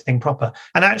do everything proper.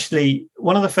 And actually,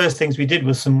 one of the first things we did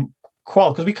was some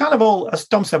qual, because we kind of all, as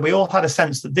Dom said, we all had a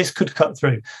sense that this could cut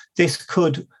through. This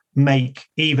could make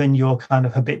even your kind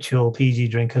of habitual PG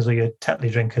drinkers or your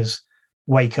Tetley drinkers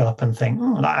wake up and think,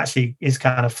 oh, that actually is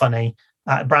kind of funny.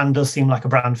 Brand does seem like a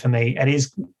brand for me. It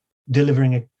is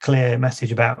delivering a clear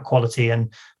message about quality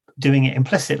and doing it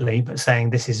implicitly, but saying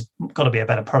this has got to be a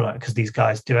better product because these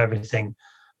guys do everything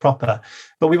proper.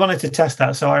 But we wanted to test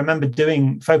that. So I remember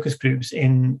doing focus groups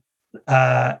in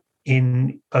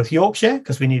both Yorkshire,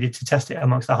 because we needed to test it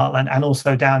amongst the heartland, and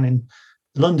also down in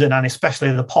London, and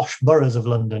especially the posh boroughs of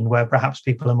London, where perhaps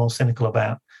people are more cynical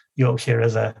about Yorkshire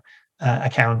as a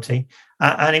county.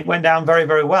 And it went down very,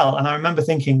 very well. And I remember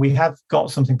thinking we have got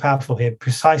something powerful here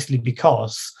precisely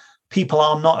because people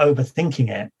are not overthinking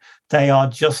it. They are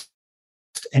just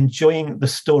enjoying the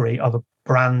story of a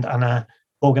brand and an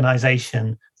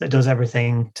organization that does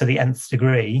everything to the nth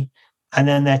degree. And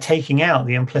then they're taking out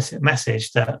the implicit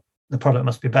message that the product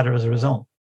must be better as a result.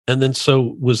 And then,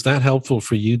 so was that helpful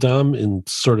for you, Dom, in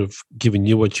sort of giving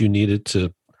you what you needed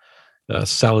to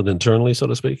sell it internally, so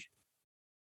to speak?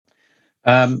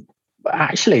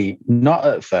 Actually, not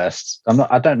at first.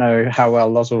 I don't know how well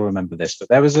Loz will remember this, but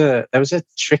there was a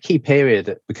tricky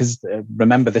period because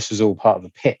remember this was all part of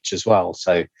the pitch as well.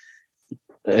 So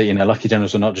Lucky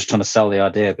Generals were not just trying to sell the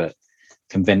idea, but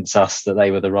convince us that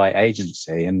they were the right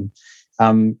agency. And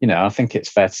I think it's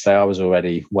fair to say I was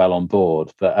already well on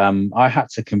board, but I had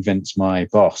to convince my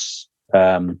boss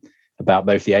about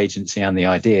both the agency and the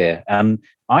idea. And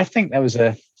I think there was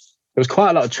quite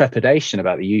a lot of trepidation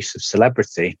about the use of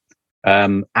celebrity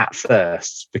at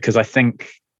first, because I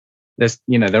think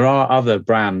there are other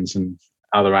brands and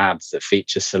other ads that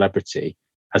feature celebrity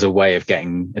as a way of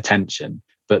getting attention,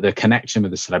 but the connection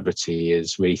with the celebrity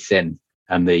is really thin,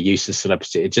 and the use of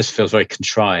celebrity, it just feels very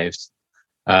contrived.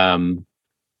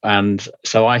 And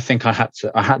so I think I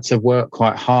had to work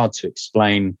quite hard to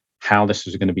explain how this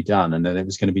was going to be done, and that it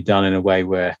was going to be done in a way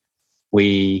where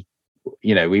we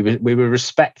were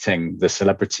respecting the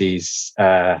celebrities'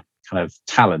 kind of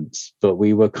talents, but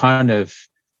we were kind of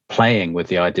playing with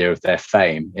the idea of their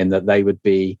fame in that they would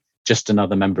be just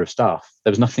another member of staff.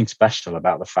 There was nothing special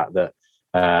about the fact that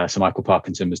Sir Michael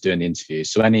Parkinson was doing the interviews.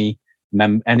 So any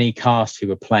cast who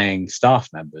were playing staff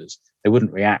members, they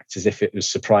wouldn't react as if it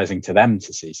was surprising to them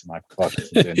to see Sir Michael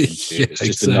Parkinson doing the interview. Yeah, it's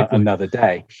just exactly. another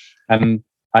day. And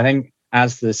I think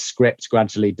as the script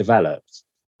gradually developed,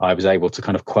 I was able to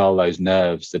kind of quell those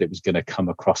nerves that it was going to come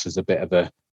across as a bit of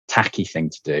a tacky thing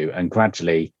to do, and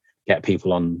gradually get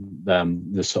people on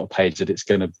the sort of page that it's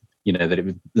going to, that it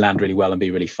would land really well and be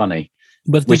really funny.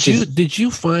 But did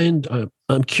you find,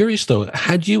 I'm curious though,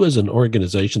 had you as an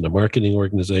organization, a marketing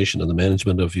organization and the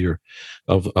management of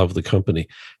of the company,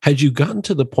 had you gotten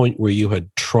to the point where you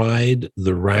had tried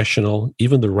the rational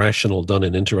done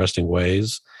in interesting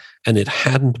ways, and it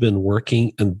hadn't been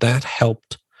working, and that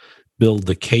helped build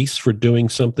the case for doing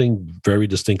something very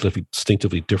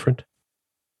distinctively different?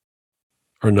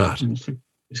 Or not?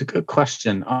 It's a good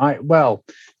question.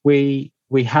 We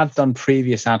had done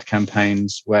previous ad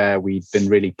campaigns where we'd been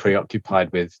really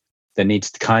preoccupied with there needs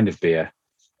to kind of be a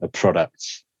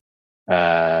product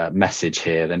message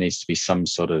here. There needs to be some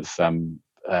sort of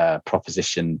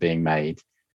proposition being made,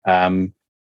 and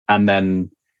then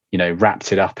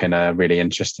wrapped it up in a really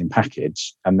interesting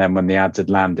package. And then when the ads had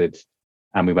landed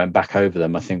and we went back over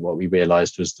them, I think what we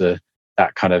realised was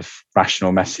that kind of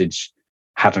rational message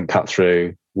hadn't cut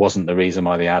through, wasn't the reason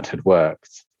why the ad had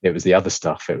worked. It was the other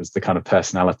stuff. It was the kind of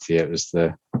personality. It was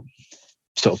the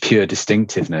sort of pure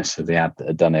distinctiveness of the ad that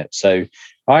had done it. So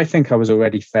I think I was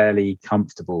already fairly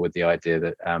comfortable with the idea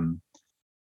that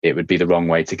it would be the wrong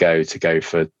way to go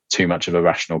for too much of a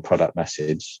rational product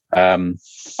message.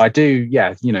 I do,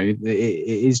 it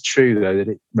is true though that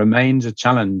it remains a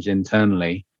challenge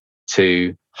internally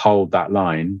to hold that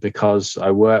line, because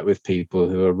I work with people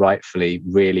who are rightfully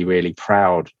really, really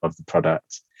proud of the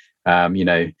product. I'm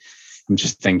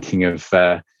just thinking of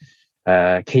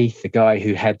Keith, the guy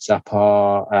who heads up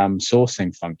our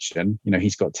sourcing function,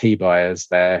 he's got tea buyers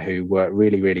there who work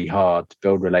really, really hard to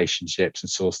build relationships and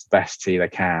source the best tea they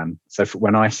can. So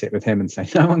when I sit with him and say,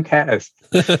 no one cares,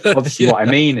 obviously what I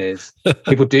mean is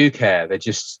people do care.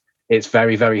 It's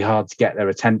very, very hard to get their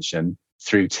attention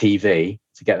through TV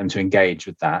to get them to engage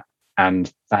with that.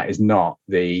 And that is not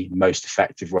the most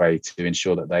effective way to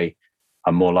ensure that they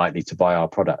are more likely to buy our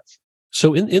product.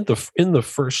 So in the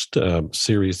first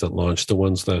series that launched, the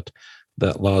ones that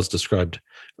Lars described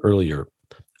earlier,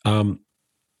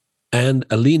 and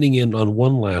leaning in on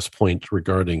one last point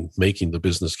regarding making the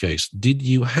business case, did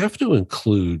you have to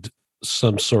include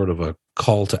some sort of a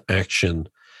call to action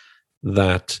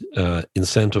that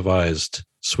incentivized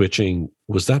switching?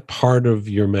 Was that part of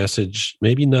your message?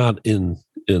 Maybe not in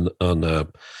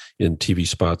TV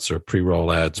spots or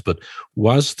pre-roll ads, but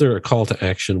was there a call to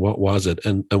action? What was it?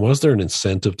 And was there an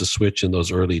incentive to switch in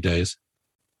those early days?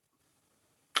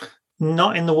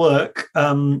 Not in the work.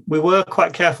 We were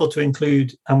quite careful to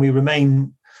include, and we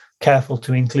remain careful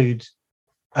to include,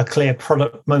 a clear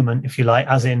product moment, if you like,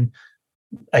 as in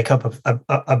a cup of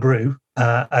a brew,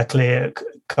 a clear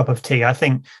cup of tea. I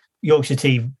think Yorkshire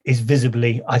tea is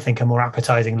visibly, I think, a more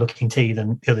appetizing looking tea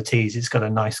than the other teas. It's got a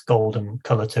nice golden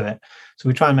color to it. So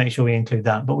we try and make sure we include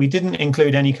that. But we didn't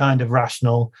include any kind of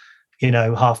rational,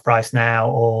 half price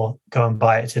now or go and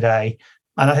buy it today.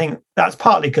 And I think that's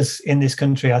partly because in this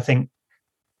country, I think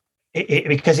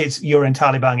because you're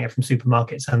entirely buying it from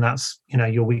supermarkets and that's,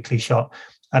 your weekly shop.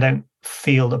 I don't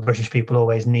feel that British people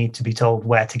always need to be told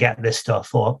where to get this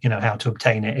stuff or, how to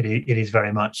obtain it. It is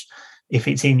very much, if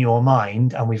it's in your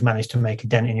mind and we've managed to make a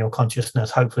dent in your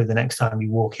consciousness, hopefully the next time you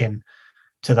walk in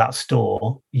to that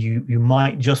store, you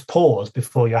might just pause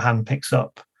before your hand picks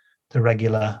up the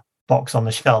regular box on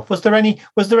the shelf. Was there any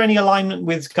alignment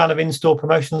with kind of in-store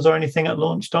promotions or anything at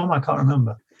launch, Dom? I can't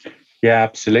remember. Yeah,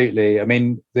 absolutely. I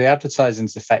mean, the advertising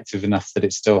is effective enough that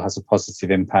it still has a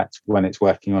positive impact when it's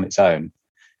working on its own.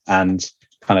 And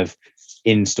kind of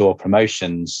in-store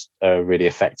promotions are really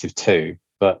effective too.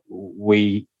 But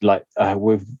we've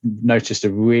noticed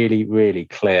a really, really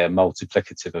clear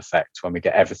multiplicative effect when we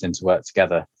get everything to work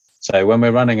together. So when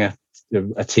we're running a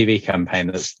TV campaign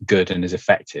that's good and is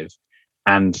effective,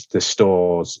 and the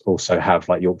stores also have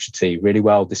like Yorkshire tea really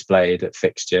well displayed at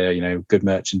fixture, good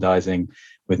merchandising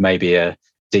with maybe a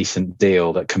decent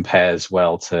deal that compares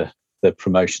well to the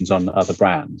promotions on other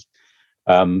brands.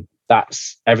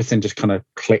 That's everything just kind of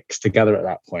clicks together at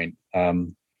that point.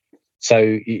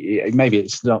 So maybe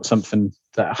it's not something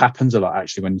that happens a lot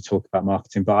actually when you talk about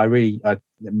marketing, but I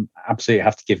absolutely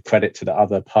have to give credit to the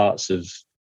other parts of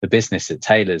the business at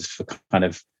Taylor's for kind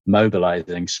of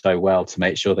mobilizing so well to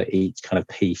make sure that each kind of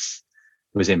piece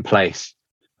was in place.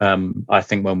 I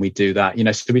think when we do that,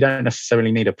 so we don't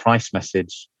necessarily need a price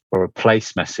message or a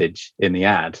place message in the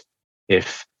ad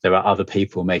if there are other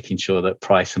people making sure that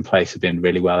price and place have been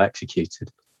really well executed.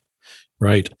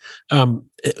 Right.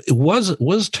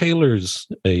 Was Taylor's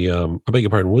I beg your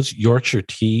pardon, was Yorkshire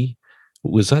tea,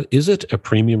 is it a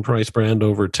premium price brand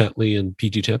over Tetley and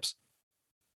PG Tips?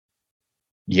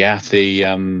 Yeah,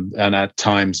 and at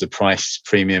times the price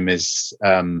premium is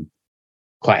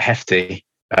quite hefty.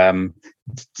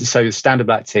 So standard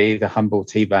black tea, the humble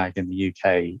tea bag in the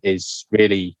UK is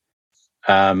really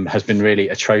has been really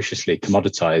atrociously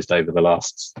commoditized over the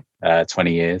last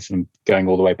 20 years, and going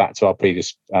all the way back to our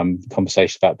previous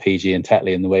conversation about PG and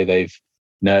Tetley and the way they've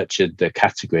nurtured the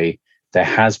category. There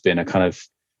has been a kind of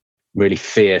really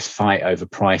fierce fight over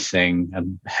pricing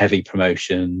and heavy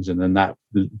promotions, and then that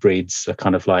breeds a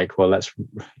kind of like, well, let's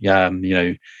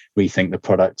rethink the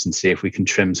product and see if we can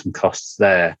trim some costs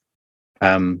there.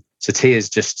 So tea is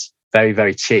just very,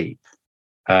 very cheap,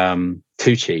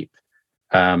 too cheap.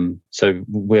 So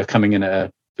we're coming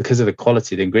in because of the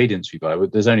quality of the ingredients we buy,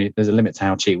 there's a limit to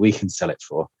how cheap we can sell it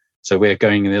for. So we're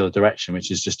going in the other direction,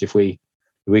 which is just if we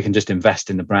can just invest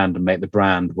in the brand and make the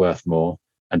brand worth more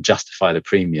and justify the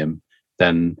premium,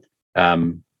 then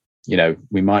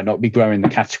we might not be growing the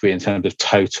category in terms of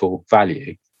total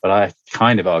value, but I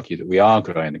kind of argue that we are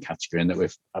growing the category and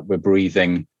that we're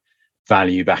breathing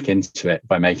value back into it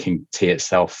by making tea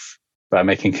itself, by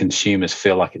making consumers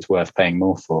feel like it's worth paying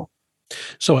more for.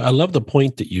 So I love the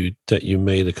point that you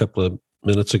made a couple of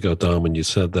minutes ago, Dom, when you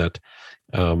said that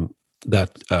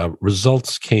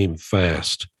results came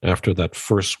fast after that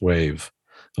first wave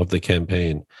of the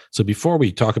campaign. So before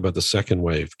we talk about the second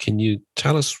wave, can you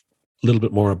tell us a little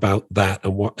bit more about that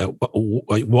and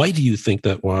why do you think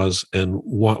that was, and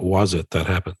what was it that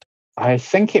happened? I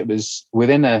think it was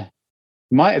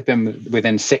might have been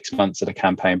within 6 months of the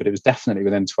campaign, but it was definitely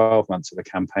within 12 months of the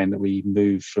campaign that we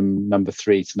moved from number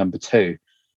 3 to number 2.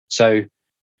 So,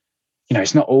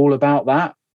 it's not all about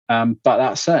that, but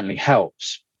that certainly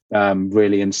helps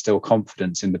really instill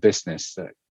confidence in the business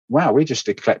that, wow, we just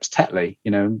eclipsed Tetley.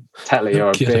 Tetley are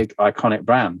a big, iconic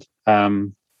brand.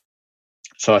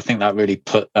 So I think that really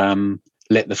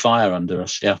lit the fire under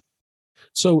us, yeah.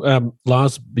 So,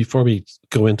 Lars, before we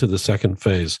go into the second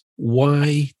phase,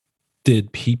 why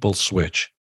did people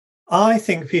switch? I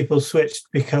think people switched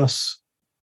because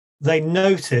they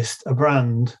noticed a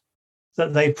brand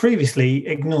that they previously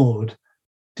ignored,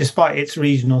 despite its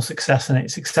regional success and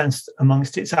its success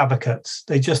amongst its advocates.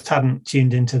 They just hadn't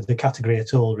tuned into the category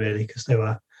at all, really, because they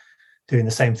were doing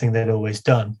the same thing they'd always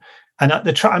done. And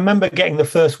at I remember getting the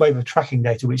first wave of tracking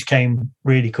data, which came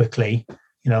really quickly,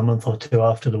 a month or two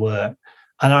after the work.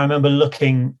 And I remember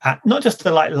looking at not just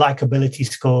the likability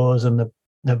scores and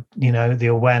the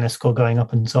awareness score going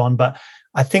up and so on, but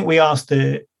I think we asked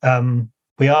the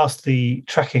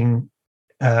tracking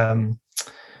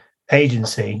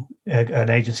agency, an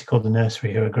agency called The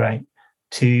Nursery, who are great,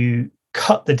 to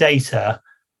cut the data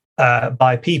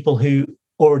by people who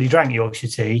already drank Yorkshire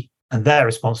tea and their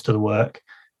response to the work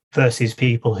versus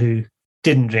people who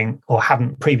didn't drink or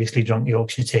hadn't previously drunk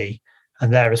Yorkshire tea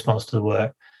and their response to the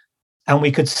work. And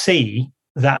we could see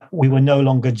that we were no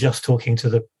longer just talking to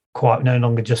the choir, no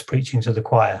longer just preaching to the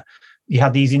choir. You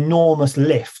had these enormous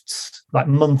lifts, like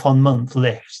month-on-month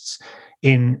lifts,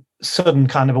 in sudden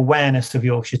kind of awareness of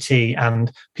Yorkshire tea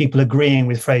and people agreeing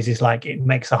with phrases like it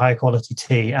makes a high-quality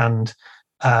tea and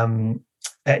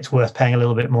it's worth paying a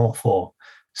little bit more for.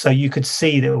 So you could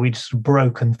see that we'd just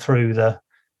broken through the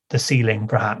ceiling,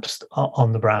 perhaps,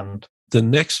 on the brand. The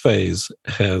next phase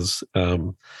has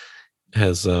a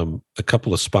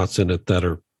couple of spots in it that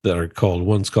are called,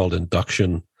 one's called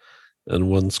Induction and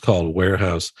one's called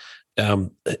Warehouse.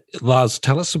 Lars,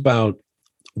 tell us about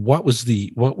what was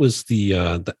the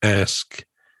ask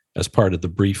as part of the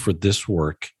brief for this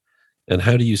work, and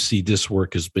how do you see this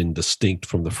work as being distinct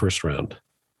from the first round?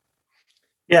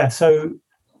 Yeah, so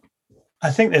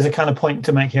I think there's a kind of point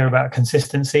to make here about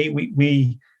consistency.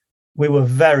 We were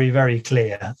very, very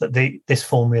clear that this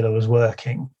formula was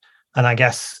working, and I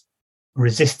guess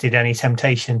resisted any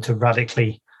temptation to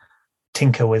radically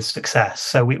tinker with success.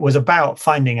 So it was about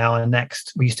finding our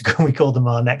next, we called them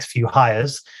our next few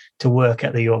hires to work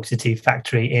at the Yorkshire Tea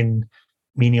Factory in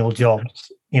menial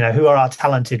jobs. Who are our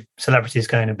talented celebrities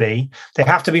going to be? They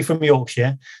have to be from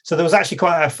Yorkshire. So there was actually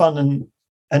quite a fun and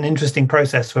an interesting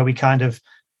process where we kind of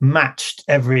matched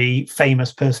every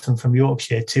famous person from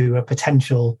Yorkshire to a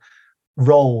potential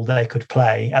role they could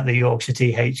play at the Yorkshire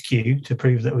Tea HQ to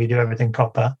prove that we do everything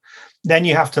proper. Then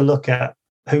you have to look at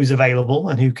who's available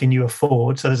and who can you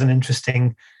afford. So there's an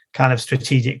interesting kind of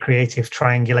strategic, creative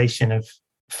triangulation of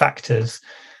factors.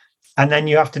 And then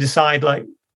you have to decide,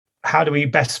 how do we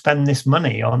best spend this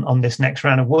money on this next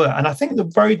round of work? And I think the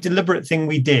very deliberate thing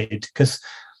we did, because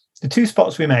the two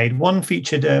spots we made, one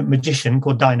featured a magician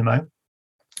called Dynamo,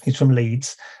 who's from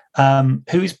Leeds,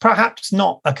 who's perhaps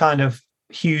not a kind of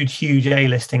huge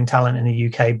A-listing talent in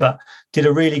the UK, but did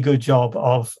a really good job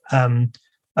of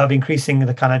increasing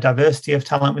the kind of diversity of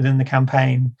talent within the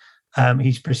campaign.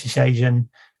 He's British Asian,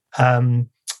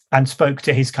 and spoke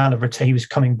to his kind of he was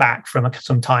coming back from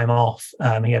some time off.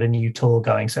 He had a new tour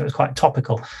going, so it was quite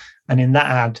topical. And in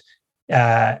that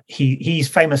ad, he's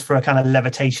famous for a kind of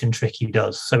levitation trick he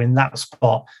does. So in that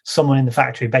spot, someone in the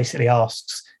factory basically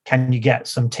asks, "Can you get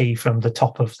some tea from the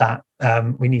top of that?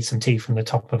 We need some tea from the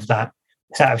top of that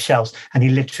set of shelves," and he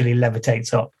literally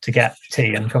levitates up to get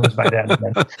tea and comes back down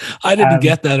again. I didn't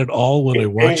get that at all when I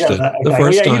watched it the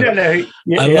first time. You don't know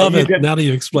I love it. Now that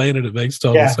you explain it, it makes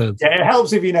total sense. Yeah, it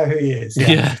helps if you know who he is.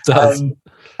 Yeah, it does.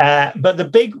 But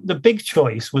the big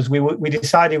choice was we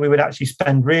decided we would actually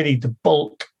spend really the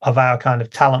bulk of our kind of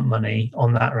talent money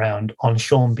on that round on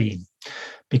Sean Bean,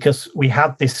 because we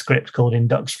had this script called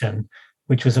Induction,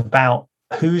 which was about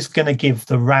who's going to give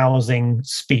the rousing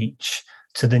speech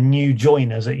to the new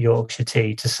joiners at Yorkshire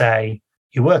Tea to say,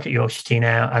 you work at Yorkshire Tea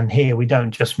now, and here we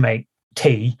don't just make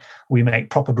tea, we make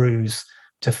proper brews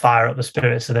to fire up the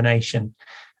spirits of the nation.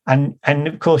 And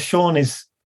of course, Sean is,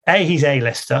 he's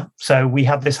A-lister, so we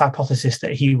had this hypothesis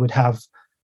that he would have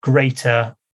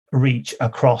greater reach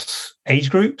across age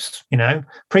groups.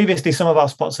 Previously some of our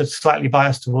spots are slightly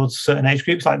biased towards certain age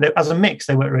groups. As a mix,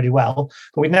 they work really well,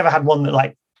 but we'd never had one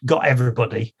that got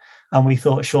everybody. And we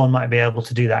thought Sean might be able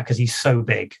to do that because he's so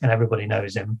big and everybody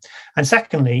knows him. And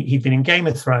secondly, he'd been in Game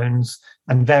of Thrones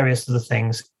and various other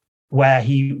things where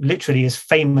he literally is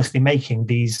famously making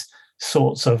these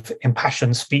sorts of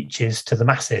impassioned speeches to the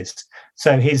masses.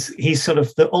 So he's sort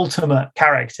of the ultimate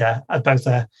character as both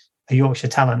a Yorkshire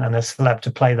talent and a celeb to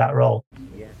play that role.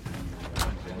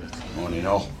 Morning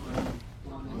all.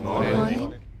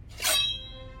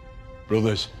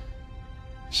 Brothers,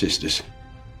 sisters,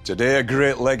 today a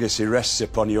great legacy rests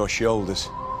upon your shoulders.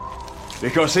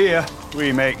 Because here,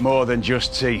 we make more than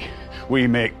just tea. We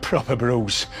make proper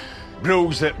brews.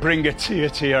 Brews that bring a tear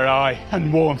to your eye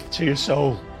and warmth to your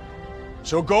soul.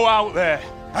 So go out there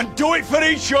and do it for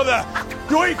each other.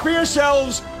 Do it for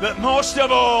yourselves, but most of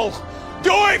all,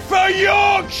 do it for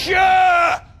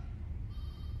Yorkshire!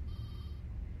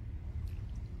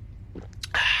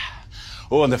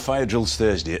 Oh, and the fire drill's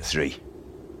Thursday at 3.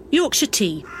 Yorkshire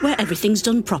Tea, where everything's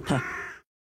done proper.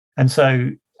 And so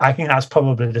I think that's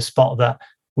probably the spot that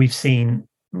we've seen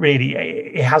really,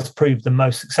 it has proved the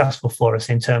most successful for us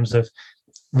in terms of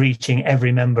reaching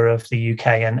every member of the UK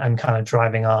and kind of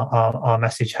driving our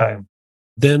message home.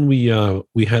 Then we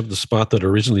have the spot that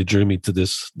originally drew me to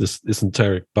this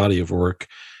entire body of work,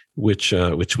 which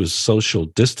was social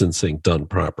distancing done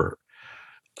proper.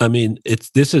 I mean,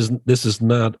 this is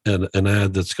not an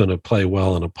ad that's going to play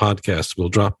well on a podcast. We'll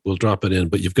drop it in,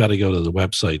 but you've got to go to the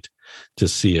website to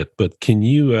see it. But can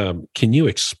you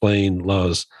explain,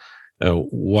 Loz,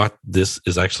 what this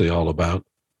is actually all about?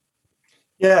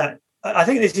 Yeah, I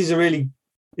think this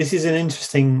is an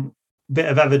interesting bit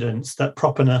of evidence that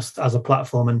properness as a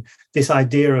platform and this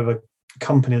idea of a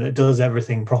company that does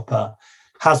everything proper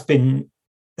has been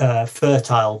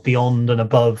fertile beyond and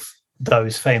above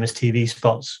those famous TV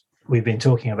spots we've been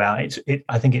talking about.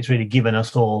 I think it's really given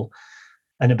us all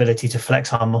an ability to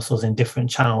flex our muscles in different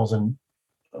channels and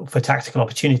for tactical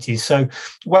opportunities. So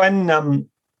when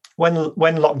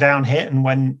lockdown hit and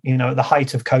when, at the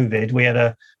height of COVID, we had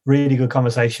a really good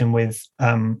conversation with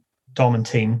Dom and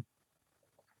team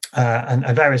and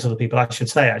various other people, I should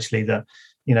say, actually, that,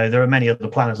 there are many other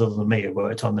planners other than me who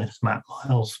worked on this, Matt,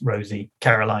 Miles, Rosie,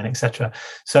 Caroline, etc.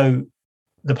 So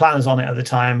the planners on it at the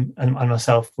time and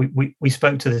myself, we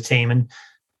spoke to the team, and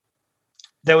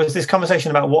there was this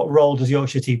conversation about what role does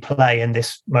Yorkshire Tea play in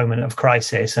this moment of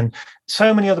crisis. And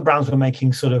so many other brands were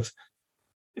making sort of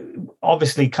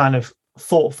obviously kind of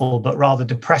thoughtful but rather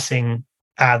depressing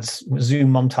ads,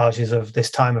 Zoom montages of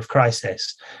this time of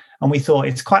crisis. And we thought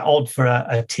it's quite odd for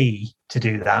a tea to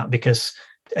do that, because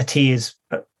a tea is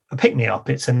a pick-me-up.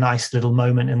 It's a nice little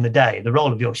moment in the day. The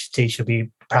role of Yorkshire Tea should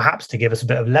be perhaps to give us a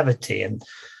bit of levity in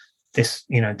this,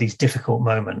 these difficult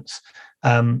moments.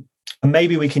 And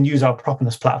maybe we can use our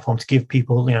properness platform to give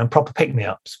people, proper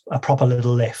pick-me-ups, a proper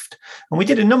little lift. And we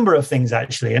did a number of things,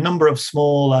 actually, a number of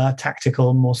small,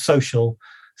 tactical, more social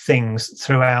things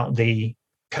throughout the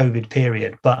COVID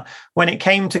period. But when it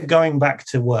came to going back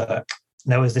to work,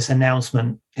 there was this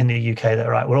announcement in the UK that,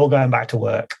 right, we're all going back to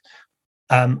work.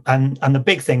 And the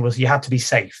big thing was you had to be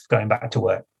safe going back to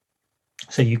work.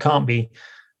 So you can't be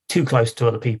too close to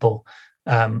other people,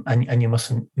 and you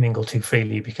mustn't mingle too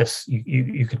freely because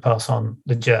you could pass on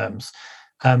the germs.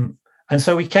 And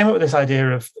so we came up with this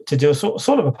idea to do a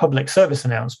sort of a public service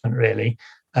announcement, really.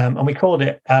 And we called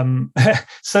it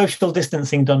social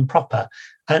distancing done proper.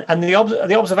 And the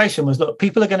observation was, look,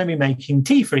 people are going to be making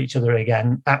tea for each other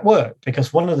again at work,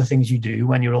 because one of the things you do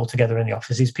when you're all together in the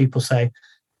office is people say,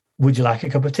 would you like a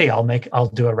cup of tea?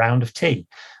 I'll do a round of tea.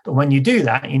 But when you do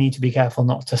that, you need to be careful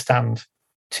not to stand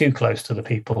too close to the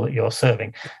people that you're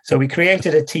serving. So we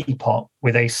created a teapot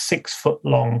with a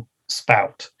 6-foot-long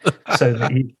spout so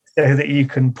that you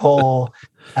can pour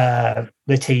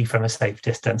the tea from a safe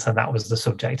distance. And that was the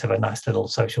subject of a nice little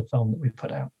social film that we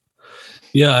put out.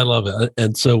 Yeah, I love it.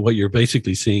 And so what you're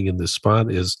basically seeing in this spot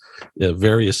is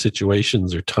various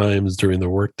situations or times during the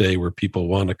workday where people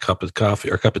want a cup of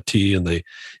coffee or a cup of tea,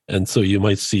 and so you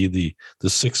might see the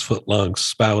 6-foot-long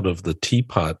spout of the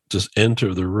teapot just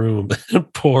enter the room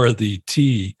and pour the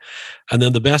tea. And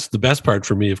then the best part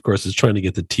for me, of course, is trying to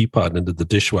get the teapot into the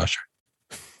dishwasher.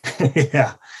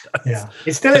 Yeah.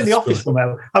 It's still in the office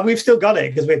somewhere. And we've still got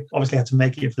it because we obviously had to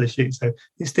make it for the shoot. So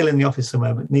it's still in the office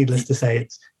somewhere, but needless to say,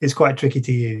 it's quite tricky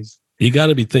to use. You got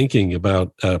to be thinking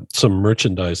about some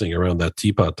merchandising around that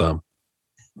teapot, Dom.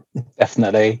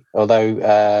 Definitely. Although,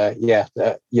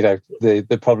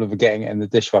 the problem of getting it in the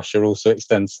dishwasher also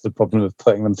extends to the problem of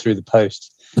putting them through the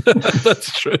post.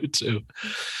 That's true too.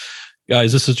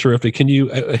 Guys, this is terrific. Can you,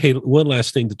 hey, one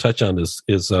last thing to touch on is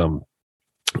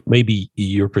maybe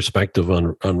your perspective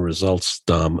on results,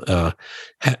 Dom.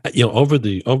 Over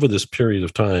this period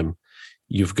of time,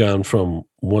 you've gone from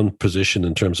one position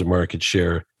in terms of market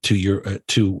share to your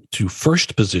to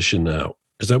first position now.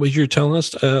 Is that what you're telling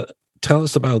us? Tell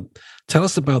us about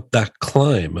that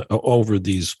climb over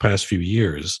these past few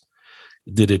years.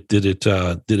 Did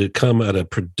it come at a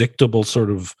predictable sort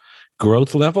of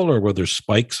growth level, or were there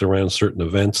spikes around certain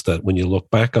events that, when you look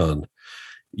back on,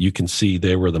 you can see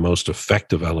they were the most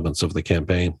effective elements of the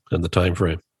campaign and the time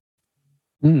frame?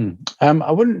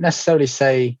 I wouldn't necessarily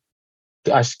say.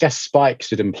 I guess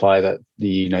spikes would imply that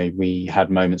we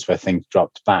had moments where things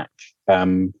dropped back.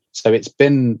 So it's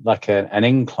been like an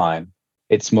incline.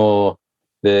 It's more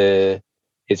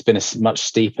it's been a much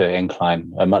steeper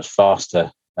incline, a much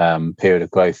faster period of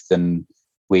growth than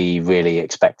we really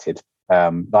expected.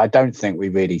 But I don't think we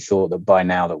really thought that by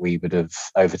now that we would have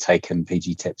overtaken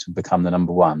PG Tips and become the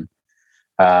number one.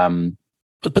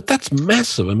 But that's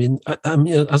massive. I mean,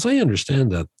 as I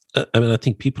understand that, I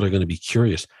think people are going to be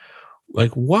curious.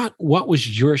 Like, what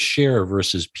was your share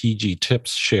versus PG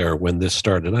Tips share when this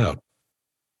started out?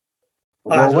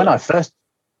 Well, when I first...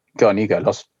 Go on, you go,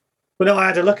 Loss. Well, no, I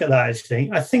had a look at that, actually.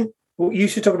 I think you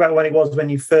should talk about when it was when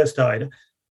you first started.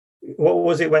 What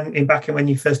was it back when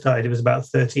you first started? It was about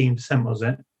 13%, was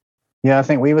it? Yeah, I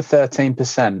think we were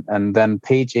 13%, and then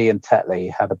PG and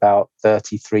Tetley had about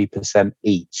 33%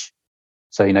 each.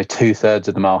 So, 2/3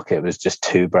 of the market was just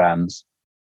two brands.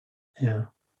 Yeah.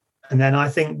 And then I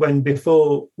think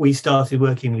before we started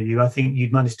working with you, I think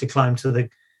you'd managed to climb to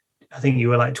I think you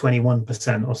were like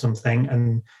 21% or something.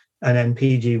 And then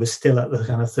PG was still at the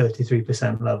kind of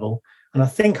 33% level. And I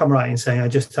think I'm right in saying, I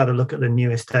just had a look at the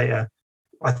newest data.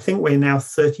 I think we're now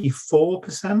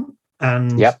 34%.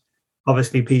 And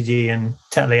obviously PG and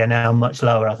Tetley are now much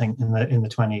lower, I think, in the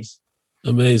 20s.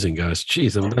 Amazing, guys.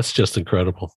 Jeez, that's just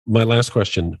incredible. My last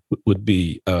question would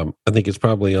be, I think it's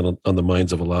probably on the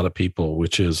minds of a lot of people,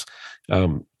 which is a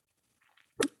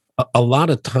lot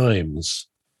of times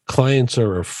clients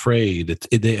are afraid,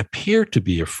 they appear to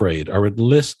be afraid, or at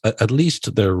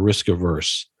least they're risk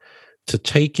averse to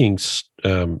taking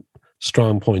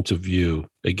strong points of view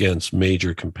against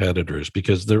major competitors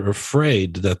because they're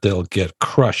afraid that they'll get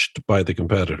crushed by the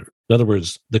competitor. In other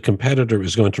words, the competitor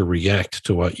is going to react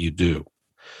to what you do.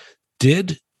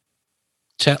 Did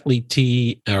Tetley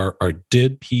Tea or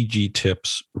did PG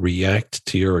Tips react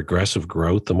to your aggressive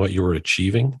growth and what you were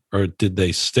achieving, or did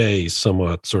they stay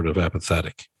somewhat sort of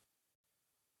apathetic?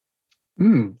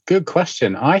 Good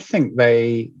question. I think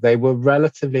they were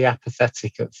relatively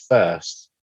apathetic at first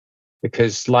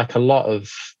because, like a lot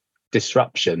of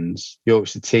disruptions,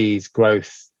 Yorkshire Tea's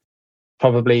growth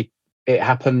probably it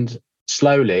happened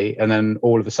slowly and then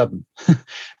all of a sudden.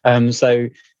 So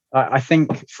I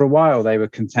think for a while they were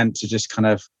content to just kind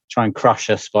of try and crush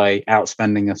us by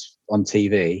outspending us on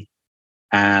TV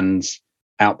and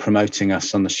out promoting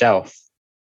us on the shelf.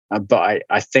 But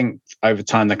I think over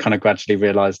time they kind of gradually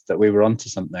realised that we were onto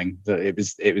something. That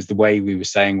it was the way we were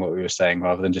saying what we were saying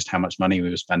rather than just how much money we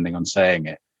were spending on saying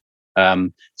it.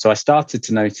 So I started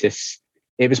to notice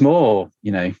it was more,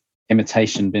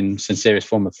 imitation being sincerest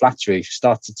form of flattery.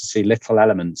 Started to see little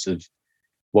elements of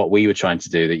what we were trying to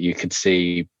do that you could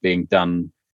see being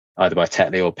done either by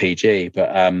Tetley or PG,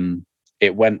 but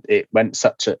it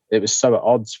was so at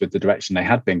odds with the direction they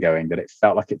had been going that it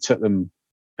felt like it took them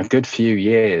a good few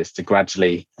years to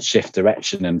gradually shift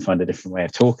direction and find a different way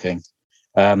of talking.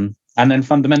 And then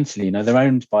fundamentally, they're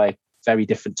owned by very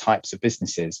different types of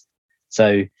businesses.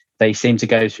 So they seem to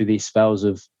go through these spells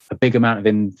of a big amount of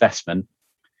investment,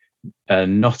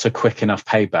 not a quick enough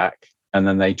payback, and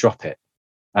then they drop it.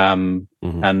 And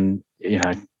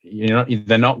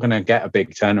they're not going to get a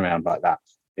big turnaround like that.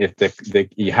 If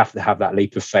you have to have that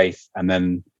leap of faith and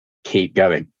then keep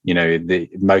going.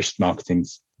 Most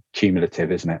marketing's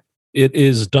cumulative, isn't it? It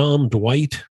is Dom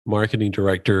Dwight, marketing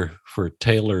director for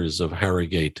Taylors of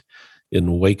Harrogate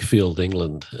in Wakefield,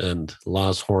 England, and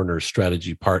Laz Horner,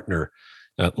 strategy partner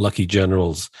at Lucky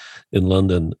Generals in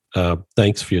London.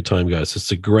 Thanks for your time, guys.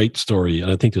 It's a great story,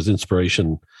 and I think there's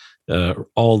inspiration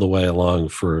all the way along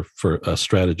for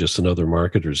strategists and other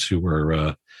marketers who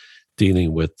are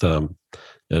dealing with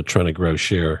trying to grow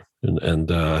share,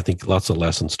 and I think lots of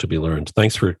lessons to be learned.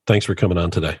 Thanks for coming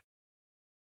on today.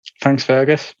 Thanks,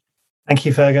 Fergus. Thank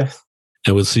you, Fergus.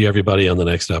 And we'll see everybody on the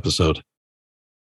next episode.